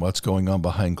intelligence, and what's going on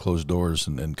behind closed doors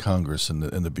in Congress and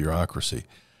the bureaucracy.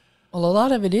 Well, a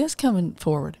lot of it is coming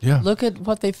forward. Yeah. Look at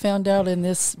what they found out in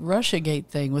this Russiagate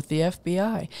thing with the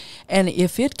FBI. And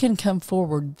if it can come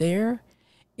forward there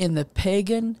in the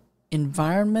pagan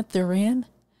environment they're in,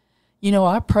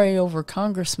 I pray over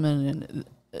congressmen and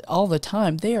all the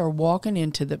time. They are walking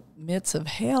into the midst of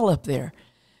hell up there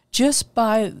just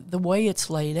by the way it's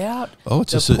laid out. Oh,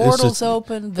 the portal's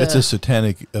open. It's a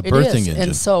satanic birthing engine.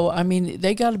 And so,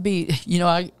 they got to be,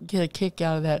 I get a kick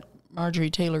out of that Marjorie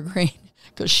Taylor Greene.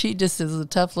 because she just is a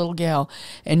tough little gal.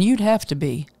 And you'd have to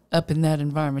be up in that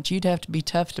environment. You'd have to be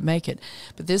tough to make it.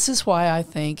 But this is why I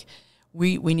think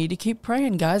we need to keep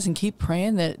praying, guys, and keep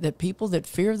praying that people that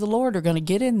fear the Lord are going to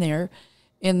get in there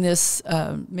in this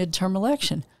midterm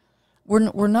election.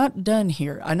 We're not done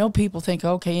here. I know people think,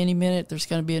 okay, any minute there's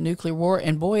going to be a nuclear war,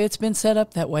 and boy, it's been set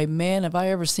up that way. Man, have I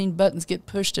ever seen buttons get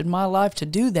pushed in my life to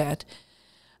do that.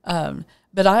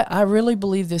 But I really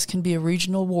believe this can be a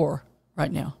regional war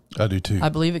right now. I do too. I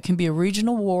believe it can be a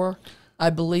regional war. I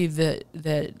believe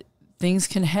that things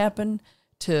can happen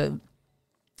to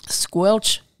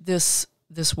squelch this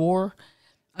war.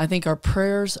 I think our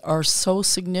prayers are so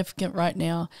significant right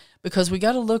now because we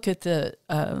got to look at the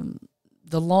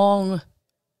long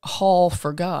haul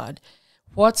for God.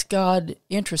 What's God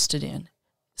interested in?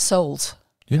 Souls.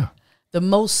 Yeah. The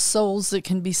most souls that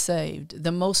can be saved,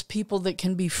 the most people that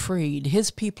can be freed. His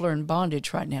people are in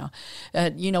bondage right now.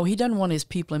 He doesn't want his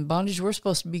people in bondage. We're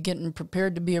supposed to be getting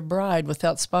prepared to be a bride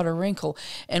without spot or wrinkle,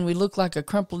 and we look like a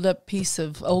crumpled up piece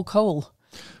of old coal.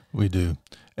 We do.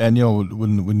 And,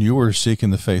 when you were seeking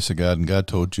the face of God and God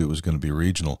told you it was going to be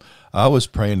regional, I was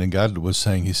praying and God was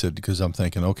saying, he said, because I'm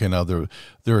thinking, okay, now there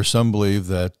are some believe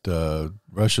that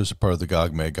Russia's a part of the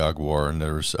Gog-Magog war, and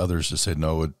there's others that say,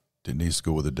 no, it needs to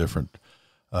go with a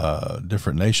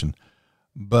different nation.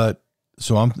 But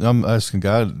so I'm asking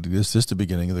God, is this the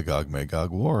beginning of the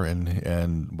Gog-Magog war?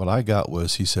 And what I got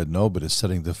was, he said, no, but it's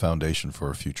setting the foundation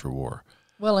for a future war.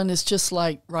 Well, and it's just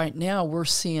like right now we're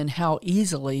seeing how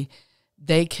easily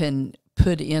they can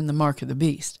put in the mark of the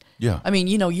beast. Yeah. I mean,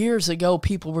 years ago,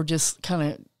 people were just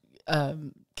kind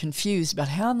of confused about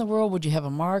how in the world would you have a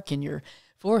mark in your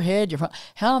forehead?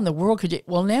 How in the world could you?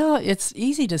 Well, now it's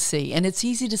easy to see, and it's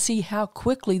easy to see how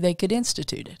quickly they could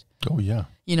institute it. Oh, yeah.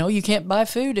 You can't buy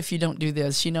food if you don't do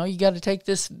this. You got to take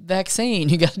this vaccine.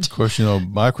 You got to. Of course,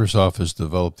 Microsoft has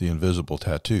developed the invisible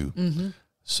tattoo,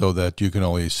 so that you can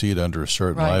only see it under a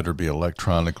certain light or be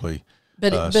electronically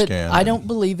but scanned. I don't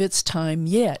believe it's time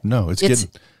yet. No,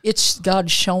 it's God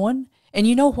showing. And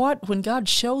you know what? When God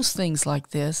shows things like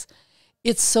this,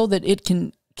 it's so that it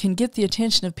can get the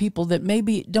attention of people that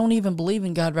maybe don't even believe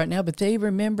in God right now, but they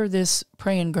remember this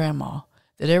praying grandma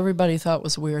that everybody thought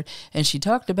was weird, and she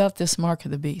talked about this mark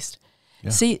of the beast. Yeah.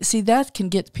 See, that can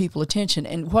get people attention.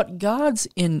 And what God's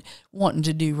wanting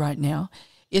to do right now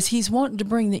is he's wanting to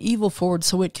bring the evil forward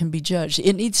so it can be judged.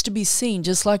 It needs to be seen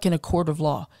just like in a court of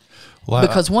law. Well,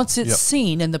 because once it's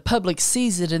seen and the public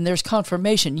sees it and there's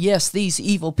confirmation, yes, these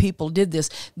evil people did this,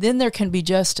 then there can be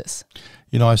justice.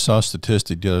 I saw a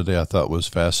statistic the other day I thought was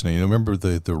fascinating. Remember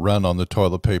the run on the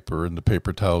toilet paper and the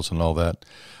paper towels and all that?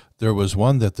 There was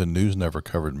one that the news never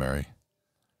covered, Mary,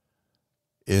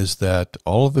 is that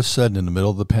all of a sudden in the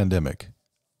middle of the pandemic,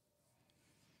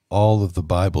 all of the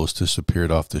Bibles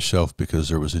disappeared off the shelf because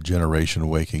there was a generation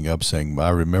waking up saying, I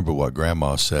remember what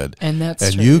Grandma said. And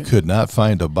that's true. You could not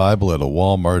find a Bible at a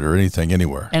Walmart or anything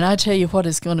anywhere. And I tell you what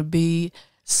is going to be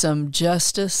some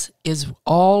justice is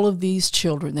all of these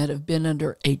children that have been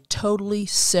under a totally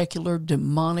secular,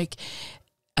 demonic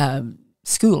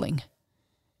schooling,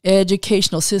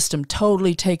 educational system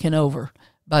totally taken over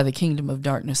by the kingdom of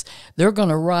darkness. They're going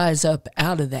to rise up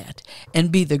out of that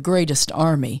and be the greatest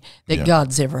army that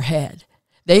God's ever had.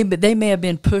 They may have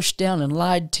been pushed down and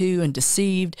lied to and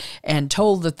deceived and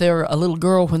told that they're a little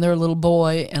girl when they're a little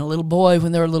boy and a little boy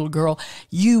when they're a little girl.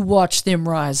 You watch them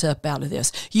rise up out of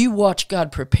this. You watch God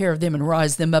prepare them and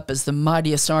rise them up as the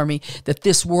mightiest army that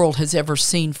this world has ever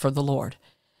seen for the Lord.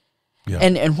 Yeah.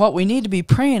 And what we need to be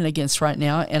praying against right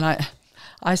now, and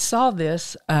I saw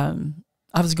this,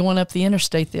 I was going up the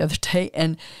interstate the other day,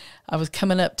 and I was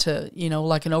coming up to,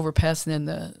 like an overpass, and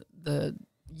then the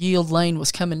yield lane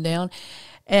was coming down,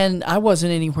 and I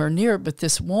wasn't anywhere near it, but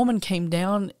this woman came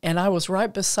down, and I was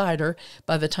right beside her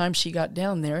by the time she got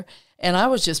down there, and I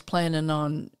was just planning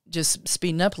on just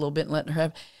speeding up a little bit and letting her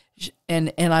have.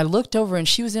 And I looked over, and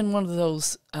she was in one of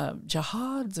those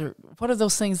jihads, or what are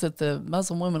those things that the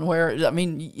Muslim women wear? I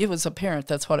mean, it was apparent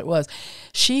that's what it was.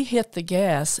 She hit the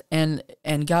gas and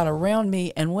got around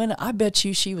me, and when I bet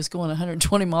you she was going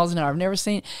 120 miles an hour. I've never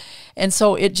seen. And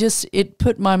so it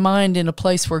put my mind in a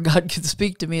place where God could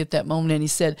speak to me at that moment, and he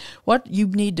said, what you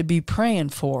need to be praying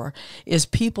for is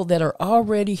people that are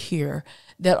already here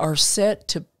that are set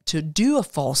to do a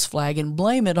false flag and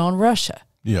blame it on Russia.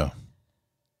 Yeah.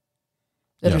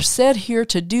 That are set here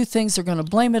to do things, they're going to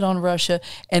blame it on Russia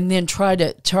and then try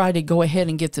to go ahead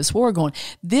and get this war going.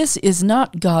 This is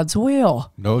not God's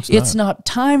will. No, it's not. It's not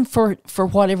time for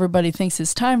what everybody thinks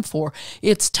it's time for.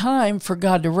 It's time for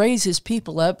God to raise his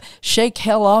people up, shake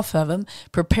hell off of them,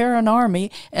 prepare an army,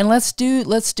 and let's do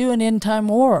an end time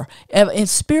war, a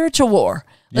spiritual war.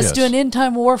 Let's do an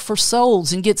end-time war for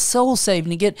souls and get souls saved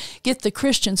and get the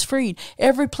Christians freed.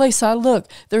 Every place I look,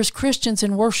 there's Christians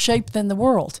in worse shape than the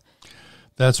world.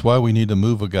 That's why we need a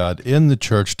move of God in the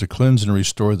church to cleanse and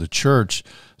restore the church,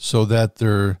 so that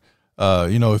there,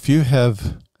 if you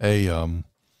have it's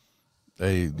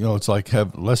like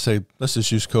let's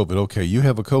just use COVID. Okay, you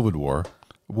have a COVID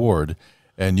ward,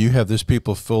 and you have this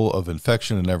people full of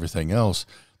infection and everything else.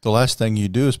 The last thing you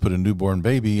do is put a newborn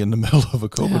baby in the middle of a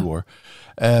COVID war.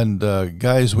 And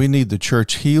guys, we need the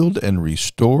church healed and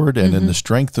restored and in the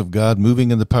strength of God,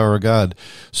 moving in the power of God,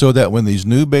 so that when these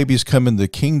new babies come in the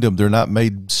kingdom, they're not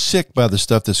made sick by the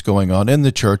stuff that's going on in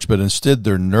the church, but instead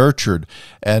they're nurtured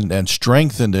and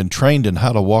strengthened and trained in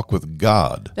how to walk with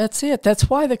God. That's it. That's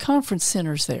why the conference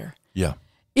center's there. Yeah.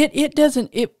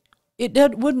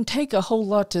 It wouldn't take a whole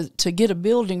lot to get a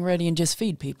building ready and just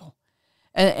feed people.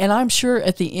 And I'm sure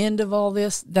at the end of all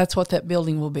this, that's what that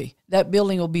building will be. That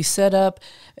building will be set up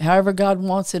however God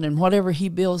wants it and whatever he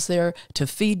builds there to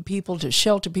feed people, to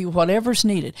shelter people, whatever's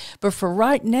needed. But for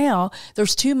right now,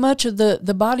 there's too much of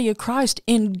the body of Christ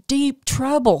in deep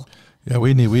trouble. Yeah,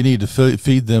 we need to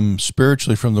feed them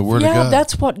spiritually from the Word of God. Yeah,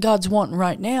 that's what God's wanting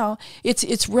right now.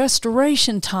 It's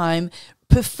restoration time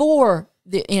before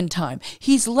the end time.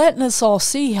 He's letting us all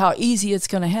see how easy it's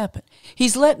going to happen.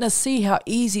 He's letting us see how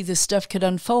easy this stuff could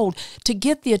unfold to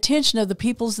get the attention of the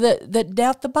peoples that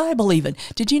doubt the Bible even.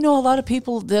 Did you know a lot of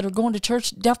people that are going to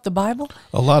church doubt the Bible?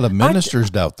 A lot of ministers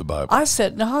doubt the Bible. I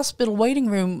sat in the hospital waiting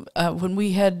room when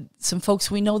we had some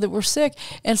folks we know that were sick,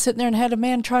 and sitting there and had a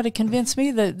man try to convince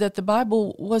me that the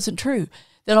Bible wasn't true,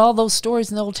 that all those stories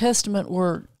in the Old Testament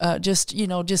were just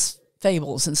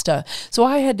fables and stuff. So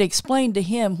I had to explain to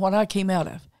him what I came out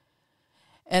of.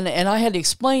 And I had to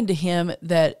explain to him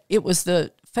that it was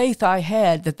the faith I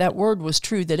had, that word was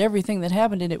true, that everything that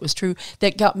happened in it was true,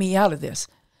 that got me out of this.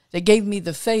 That gave me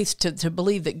the faith to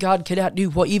believe that God could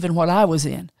outdo even what I was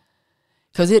in.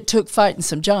 Because it took fighting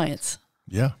some giants.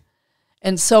 Yeah.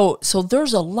 And so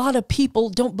there's a lot of people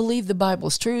don't believe the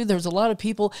Bible's true. There's a lot of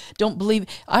people don't believe.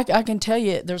 I can tell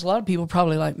you, there's a lot of people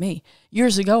probably like me.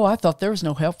 Years ago, I thought there was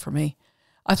no help for me.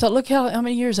 I thought, look how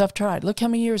many years I've tried. Look how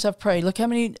many years I've prayed. Look how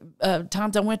many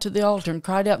times I went to the altar and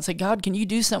cried out and said, God, can you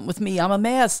do something with me? I'm a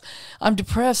mess. I'm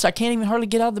depressed. I can't even hardly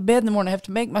get out of the bed in the morning. I have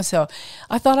to make myself.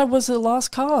 I thought I was a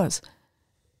lost cause.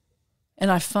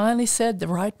 And I finally said the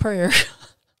right prayer.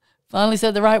 Finally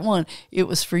said the right one. It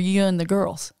was for you and the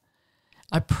girls.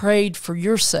 I prayed for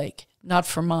your sake, not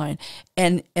for mine.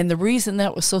 And the reason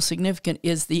that was so significant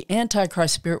is the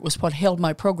Antichrist spirit was what held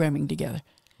my programming together.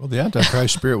 Well, the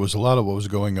Antichrist spirit was a lot of what was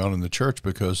going on in the church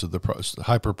because of the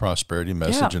hyper-prosperity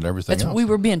message and everything else. We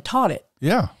were being taught it.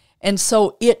 Yeah. And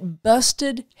so it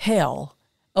busted hell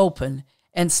open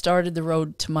and started the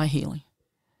road to my healing.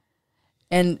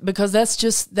 And because that's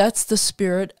the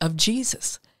spirit of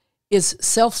Jesus, is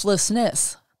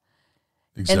selflessness.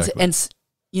 Exactly. And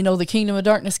the kingdom of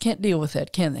darkness can't deal with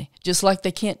that, can they? Just like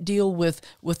they can't deal with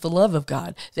the love of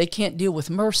God. They can't deal with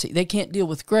mercy. They can't deal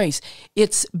with grace.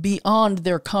 It's beyond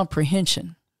their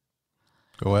comprehension.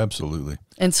 Oh, absolutely.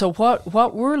 And so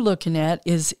what we're looking at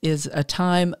is a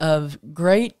time of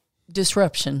great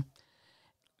disruption,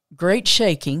 great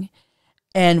shaking,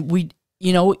 and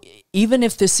even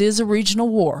if this is a regional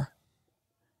war,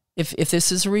 if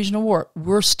this is a regional war,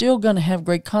 we're still going to have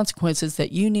great consequences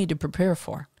that you need to prepare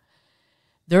for.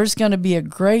 There's going to be a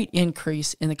great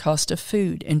increase in the cost of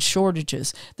food and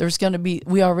shortages.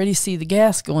 We already see the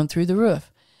gas going through the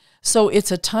roof. So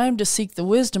it's a time to seek the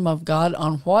wisdom of God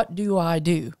on what do I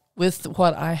do with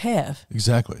what I have.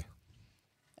 Exactly.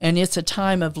 And it's a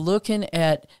time of looking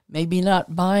at maybe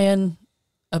not buying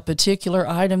a particular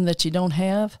item that you don't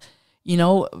have.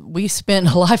 We spent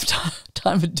a lifetime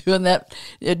of doing that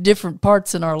at different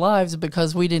parts in our lives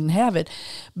because we didn't have it.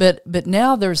 But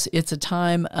now it's a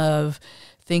time of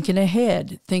thinking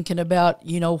ahead, thinking about,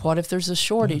 what if there's a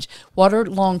shortage? What are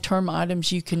long-term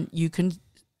items you can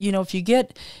if you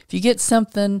get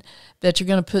something that you're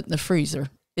going to put in the freezer,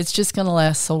 it's just going to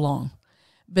last so long.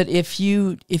 But if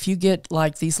you get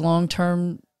like these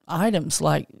long-term items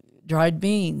like dried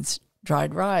beans,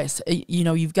 dried rice,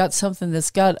 you've got something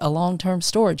that's got a long-term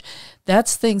storage.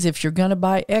 That's things, if you're going to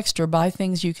buy extra, buy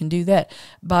things you can do that.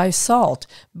 Buy salt,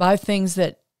 buy things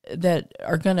that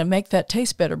are going to make that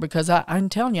taste better, because I'm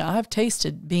telling you, I've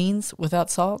tasted beans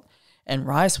without salt and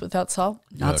rice without salt.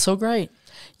 Not so great.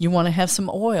 You want to have some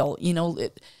oil,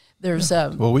 there's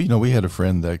well, we had a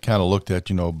friend that kind of looked at,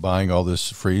 buying all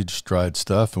this freeze-dried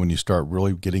stuff, and when you start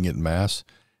really getting it in mass,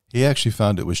 he actually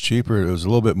found it was cheaper. It was a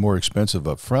little bit more expensive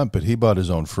up front, but he bought his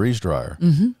own freeze dryer.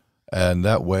 Mm-hmm. And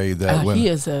that way, he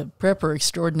is a prepper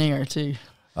extraordinaire too.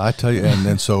 I tell you,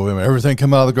 and so everything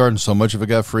come out of the garden. So much of it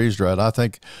got freeze dried. I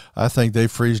think they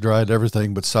freeze dried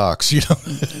everything but socks.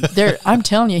 I'm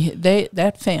telling you,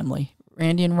 that family,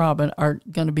 Randy and Robin, are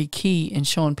going to be key in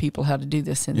showing people how to do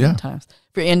this in the times.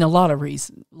 In a lot of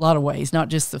ways, not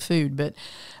just the food, but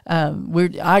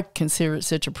I consider it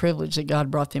such a privilege that God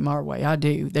brought them our way. I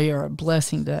do. They are a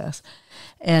blessing to us.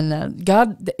 And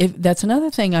that's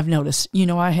another thing I've noticed.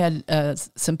 I had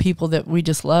some people that we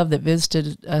just love that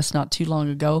visited us not too long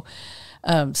ago.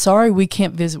 Sorry, we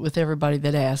can't visit with everybody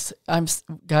that asks.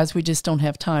 Guys, we just don't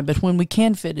have time. But when we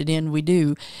can fit it in, we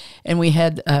do. And we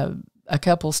had a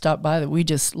couple stop by that we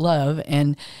just love,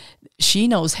 and she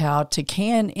knows how to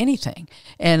can anything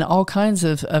and all kinds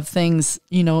of things,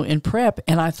 in prep.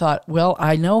 And I thought, well,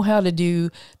 I know how to do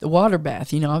the water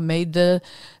bath. I've made the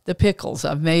pickles,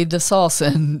 I've made the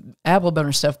salsa and apple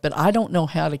butter stuff, but I don't know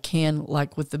how to can,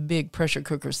 like with the big pressure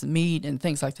cookers, the meat and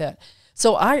things like that.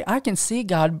 So I can see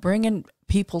God bringing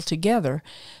people together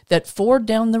that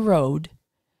down the road,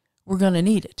 we're going to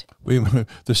need it.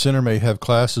 The center may have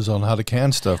classes on how to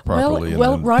can stuff properly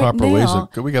and right proper now,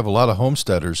 ways. We have a lot of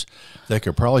homesteaders that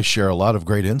could probably share a lot of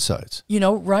great insights.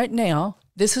 Right now,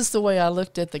 this is the way I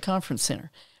looked at the conference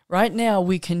center. Right now,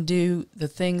 we can do the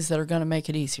things that are going to make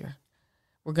it easier.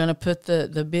 We're going to put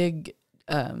the big,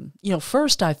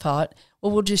 first I thought,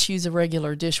 well, we'll just use a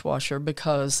regular dishwasher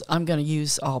because I'm going to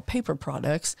use all paper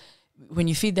products. When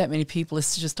you feed that many people,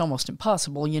 it's just almost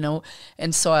impossible,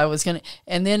 And so I was going to,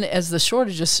 and then as the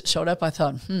shortages showed up, I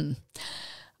thought,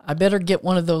 I better get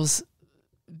one of those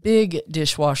big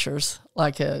dishwashers,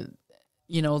 like the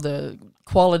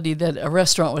quality that a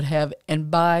restaurant would have, and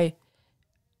buy,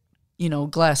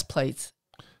 glass plates.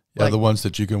 Yeah, the ones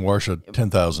that you can wash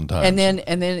 10,000 times. And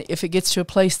then if it gets to a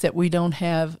place that we don't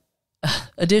have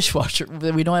a dishwasher,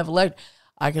 that we don't have electric,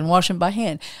 I can wash them by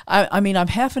hand. I'm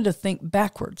having to think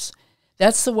backwards.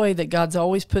 That's the way that God's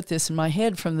always put this in my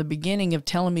head from the beginning of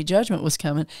telling me judgment was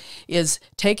coming, is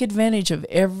take advantage of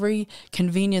every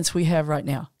convenience we have right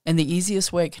now, and the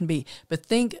easiest way it can be. But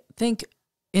think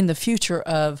in the future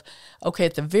of, okay,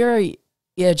 at the very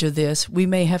edge of this, we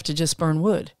may have to just burn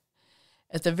wood.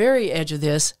 At the very edge of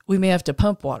this, we may have to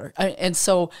pump water.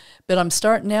 But I'm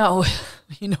starting now,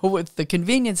 with the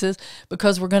conveniences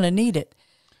because we're going to need it.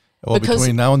 Well,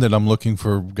 between now and then, I'm looking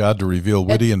for God to reveal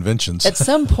witty inventions. At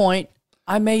some point,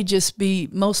 I may just be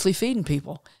mostly feeding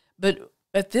people. But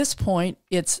at this point,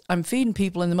 I'm feeding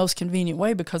people in the most convenient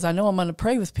way because I know I'm going to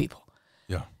pray with people.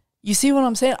 Yeah. You see what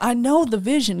I'm saying? I know the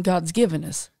vision God's given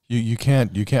us. You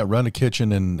can't run a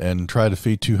kitchen and try to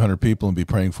feed 200 people and be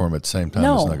praying for them at the same time.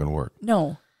 It's not going to work.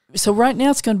 No. So right now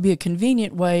it's going to be a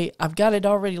convenient way. I've got it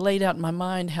already laid out in my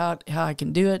mind how I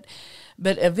can do it.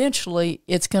 But eventually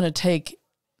it's going to take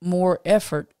more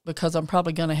effort because I'm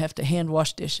probably going to have to hand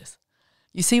wash dishes.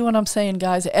 You see what I'm saying,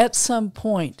 guys? At some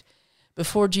point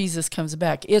before Jesus comes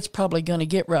back, it's probably going to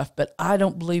get rough, but I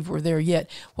don't believe we're there yet.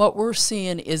 What we're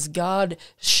seeing is God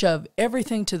shove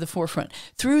everything to the forefront.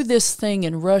 Through this thing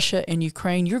in Russia and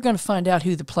Ukraine, you're going to find out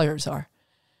who the players are.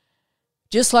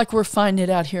 Just like we're finding it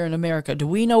out here in America. Do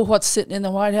we know what's sitting in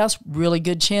the White House? Really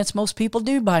good chance most people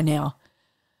do by now.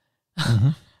 Mm-hmm.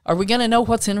 Are we going to know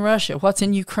what's in Russia, what's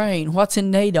in Ukraine, what's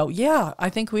in NATO? Yeah, I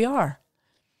think we are.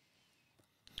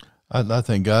 I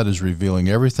think God is revealing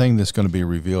everything that's going to be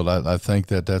revealed. I think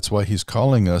that's why he's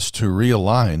calling us to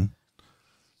realign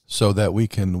so that we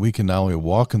can not only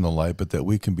walk in the light, but that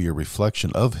we can be a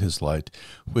reflection of his light,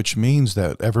 which means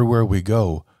that everywhere we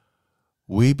go,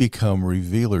 we become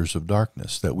revealers of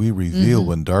darkness, that we reveal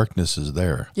when darkness is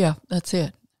there. Yeah, that's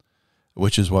it.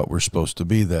 Which is what we're supposed to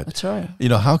be. That's right.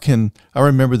 I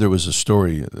remember there was a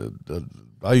story,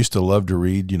 I used to love to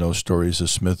read, stories of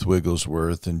Smith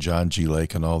Wigglesworth and John G.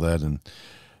 Lake and all that.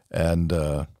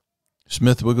 And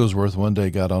Smith Wigglesworth one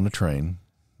day got on a train,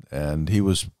 and he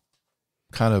was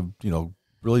kind of,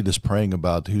 really just praying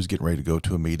about, he was getting ready to go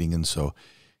to a meeting. And so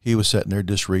he was sitting there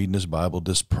just reading his Bible,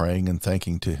 just praying and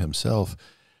thinking to himself.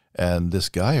 And this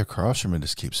guy across from him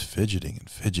just keeps fidgeting and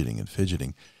fidgeting and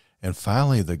fidgeting. And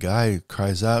finally the guy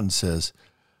cries out and says,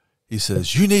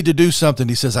 you need to do something.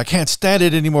 He says, I can't stand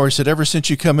it anymore. He said, ever since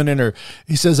you come in here,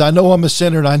 he says, I know I'm a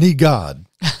sinner and I need God.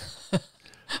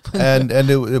 and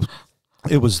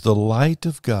it was the light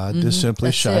of God just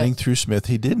simply shining through Smith.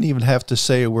 He didn't even have to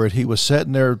say a word. He was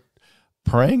sitting there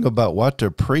praying about what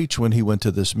to preach when he went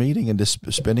to this meeting and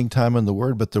just spending time in the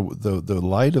Word. But the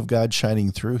light of God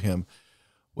shining through him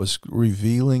was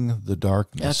revealing the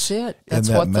darkness. That's it. That's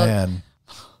in that what man.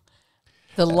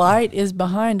 The light is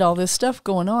behind all this stuff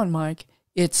going on, Mike.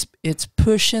 It's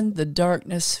pushing the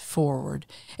darkness forward.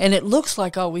 And it looks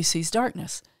like all we see is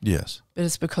darkness. Yes. But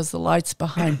it's because the light's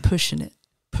behind pushing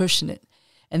it.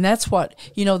 And that's what,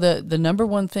 the number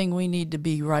one thing we need to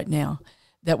be right now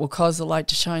that will cause the light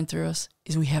to shine through us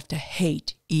is we have to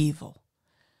hate evil.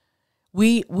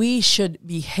 We should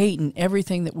be hating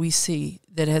everything that we see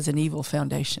that has an evil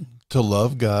foundation. To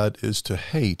love God is to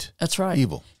hate That's right.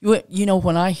 evil.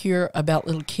 When I hear about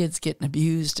little kids getting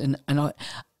abused and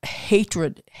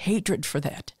hatred for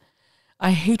that.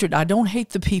 I don't hate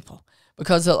the people,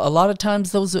 because a lot of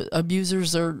times those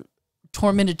abusers are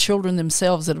tormented children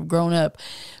themselves that have grown up.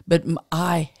 But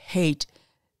I hate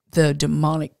the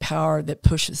demonic power that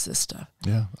pushes this stuff.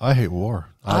 Yeah, I hate war.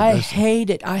 I hate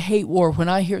it. I hate war. When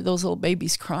I hear those little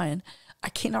babies crying, I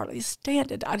can't hardly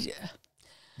stand it.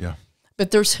 Yeah. But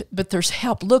there's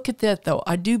help. Look at that, though.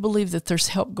 I do believe that there's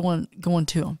help going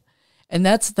to them, and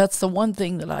that's the one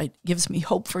thing that gives me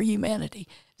hope for humanity.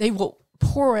 They will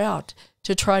pour out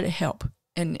to try to help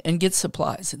and get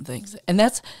supplies and things, and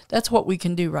that's what we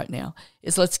can do right now.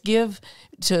 Is let's give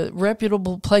to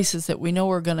reputable places that we know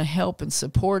are going to help and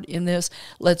support in this.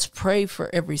 Let's pray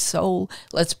for every soul.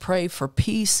 Let's pray for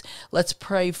peace. Let's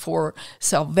pray for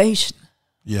salvation.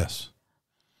 Yes.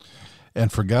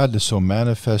 And for God to so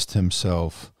manifest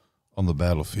himself on the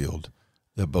battlefield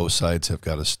that both sides have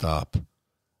got to stop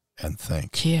and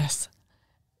think. Yes.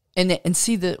 And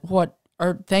see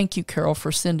thank you, Carol,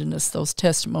 for sending us those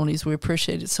testimonies. We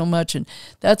appreciate it so much. And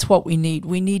that's what we need.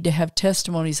 We need to have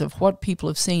testimonies of what people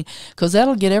have seen, because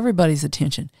that'll get everybody's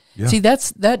attention. Yeah. See,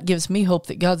 that gives me hope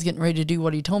that God's getting ready to do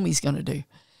what he told me he's going to do.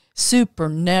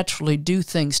 Supernaturally do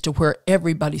things to where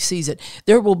everybody sees it.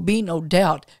 There will be no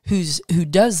doubt who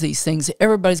does these things.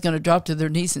 Everybody's going to drop to their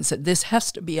knees and say, this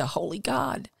has to be a holy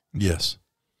God. Yes.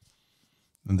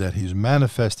 And that he's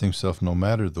manifesting himself no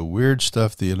matter the weird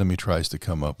stuff the enemy tries to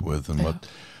come up with, and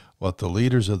what the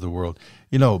leaders of the world,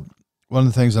 one of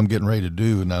the things I'm getting ready to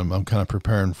do, and I'm kind of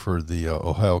preparing for the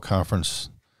Ohio conference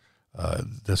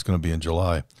that's going to be in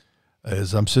July,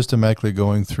 is I'm systematically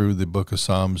going through the book of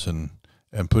Psalms and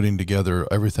putting together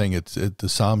everything the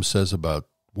Psalm says about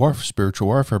spiritual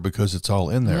warfare, because it's all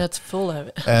in there. That's full of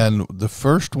it. And the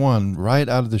first one right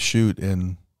out of the chute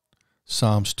in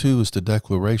Psalms 2 is the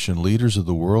declaration, leaders of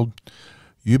the world,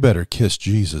 you better kiss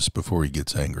Jesus before he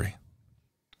gets angry.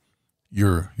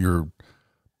 You're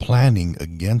planning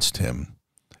against him,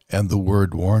 and the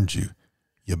word warns you,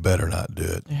 you better not do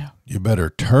it. Yeah. You better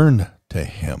turn to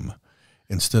him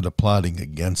instead of plotting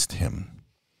against him.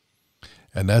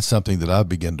 And that's something that I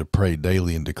begin to pray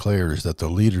daily and declare, is that the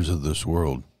leaders of this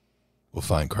world will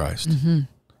find Christ. Mm-hmm.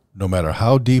 No matter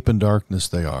how deep in darkness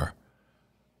they are,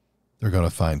 they're going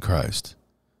to find Christ.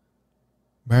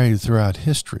 Mary, throughout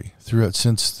history,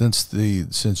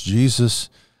 since Jesus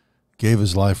gave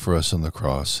his life for us on the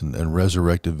cross and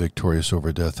resurrected victorious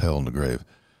over death, hell, and the grave,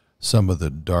 some of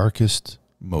the darkest,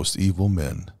 most evil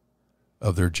men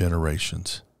of their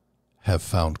generations have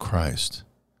found Christ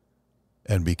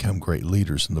and become great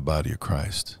leaders in the body of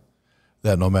Christ.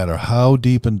 That no matter how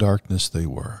deep in darkness they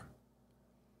were,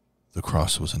 the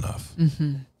cross was enough.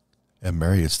 Mm-hmm. And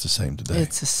Mary, it's the same today.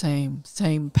 It's the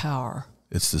same power.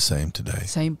 It's the same today.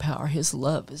 Same power. His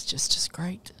love is just as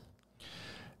great.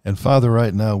 And Father,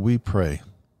 right now we pray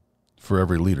for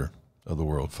every leader of the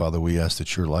world. Father, we ask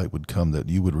that your light would come, that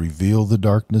you would reveal the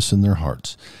darkness in their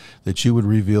hearts, that you would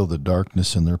reveal the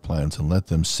darkness in their plans, and let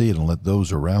them see it, and let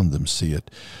those around them see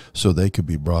it, so they could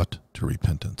be brought to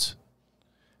repentance.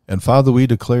 And Father, we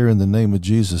declare in the name of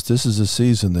Jesus, this is a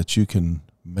season that you can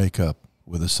make up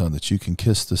with the Son, that you can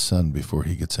kiss the Son before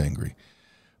he gets angry,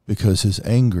 because his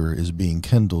anger is being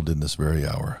kindled in this very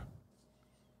hour.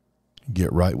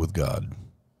 Get right with God.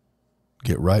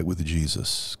 Get right with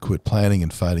Jesus. Quit planning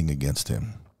and fighting against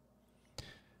him.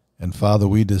 And Father,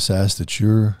 we just ask that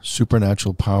your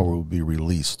supernatural power will be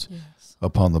released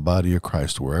upon the body of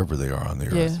Christ wherever they are on the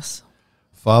earth. Yes.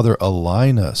 Father,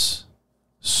 align us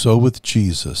so with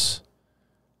Jesus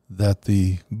that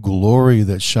the glory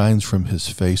that shines from his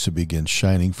face will begin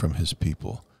shining from his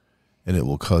people, and it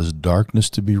will cause darkness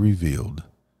to be revealed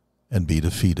and be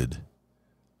defeated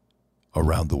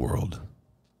around the world.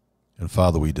 And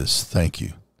Father, we just thank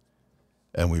you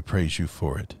and we praise you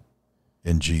for it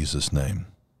in Jesus' name.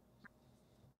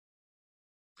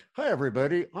 Hi,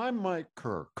 everybody. I'm Mike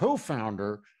Kerr,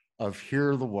 co-founder of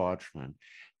Hear the Watchman.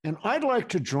 And I'd like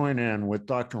to join in with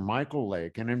Dr. Michael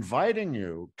Lake in inviting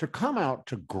you to come out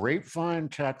to Grapevine,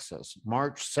 Texas,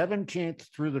 March 17th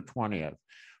through the 20th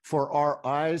for our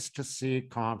Eyes to See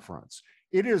conference.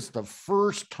 It is the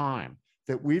first time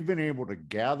that we've been able to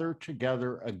gather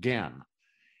together again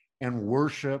and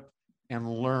worship and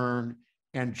learn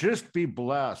and just be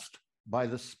blessed by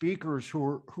the speakers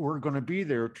who are going to be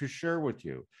there to share with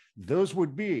you. Those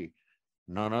would be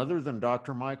none other than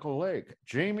Dr. Michael Lake,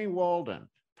 Jamie Walden,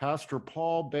 Pastor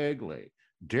Paul Begley,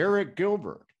 Derek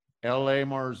Gilbert, L.A.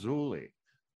 Marzulli,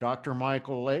 Dr.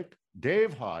 Michael Lake,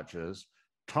 Dave Hodges,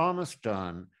 Thomas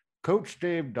Dunn, Coach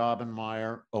Dave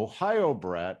Dobbenmeyer, Ohio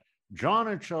Brett, John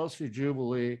and Chelsea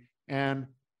Jubilee, and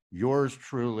yours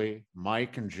truly,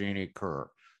 Mike and Jeannie Kerr.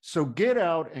 So get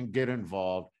out and get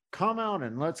involved. Come out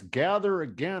and let's gather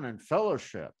again in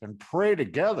fellowship and pray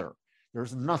together.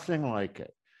 There's nothing like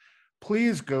it.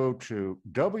 Please go to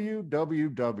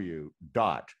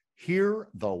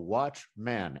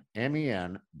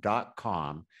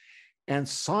www.hearthewatchman.com and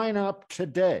sign up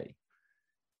today.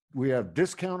 We have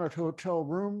discounted hotel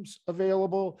rooms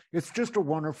available. It's just a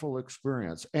wonderful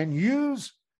experience. And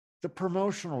use the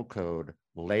promotional code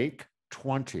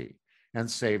LAKE20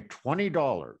 and save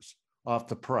 $20 off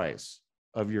the price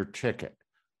of your ticket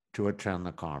to attend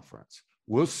the conference.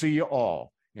 We'll see you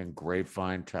all in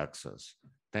Grapevine, Texas.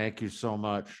 Thank you so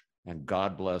much, and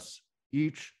God bless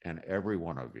each and every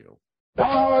one of you.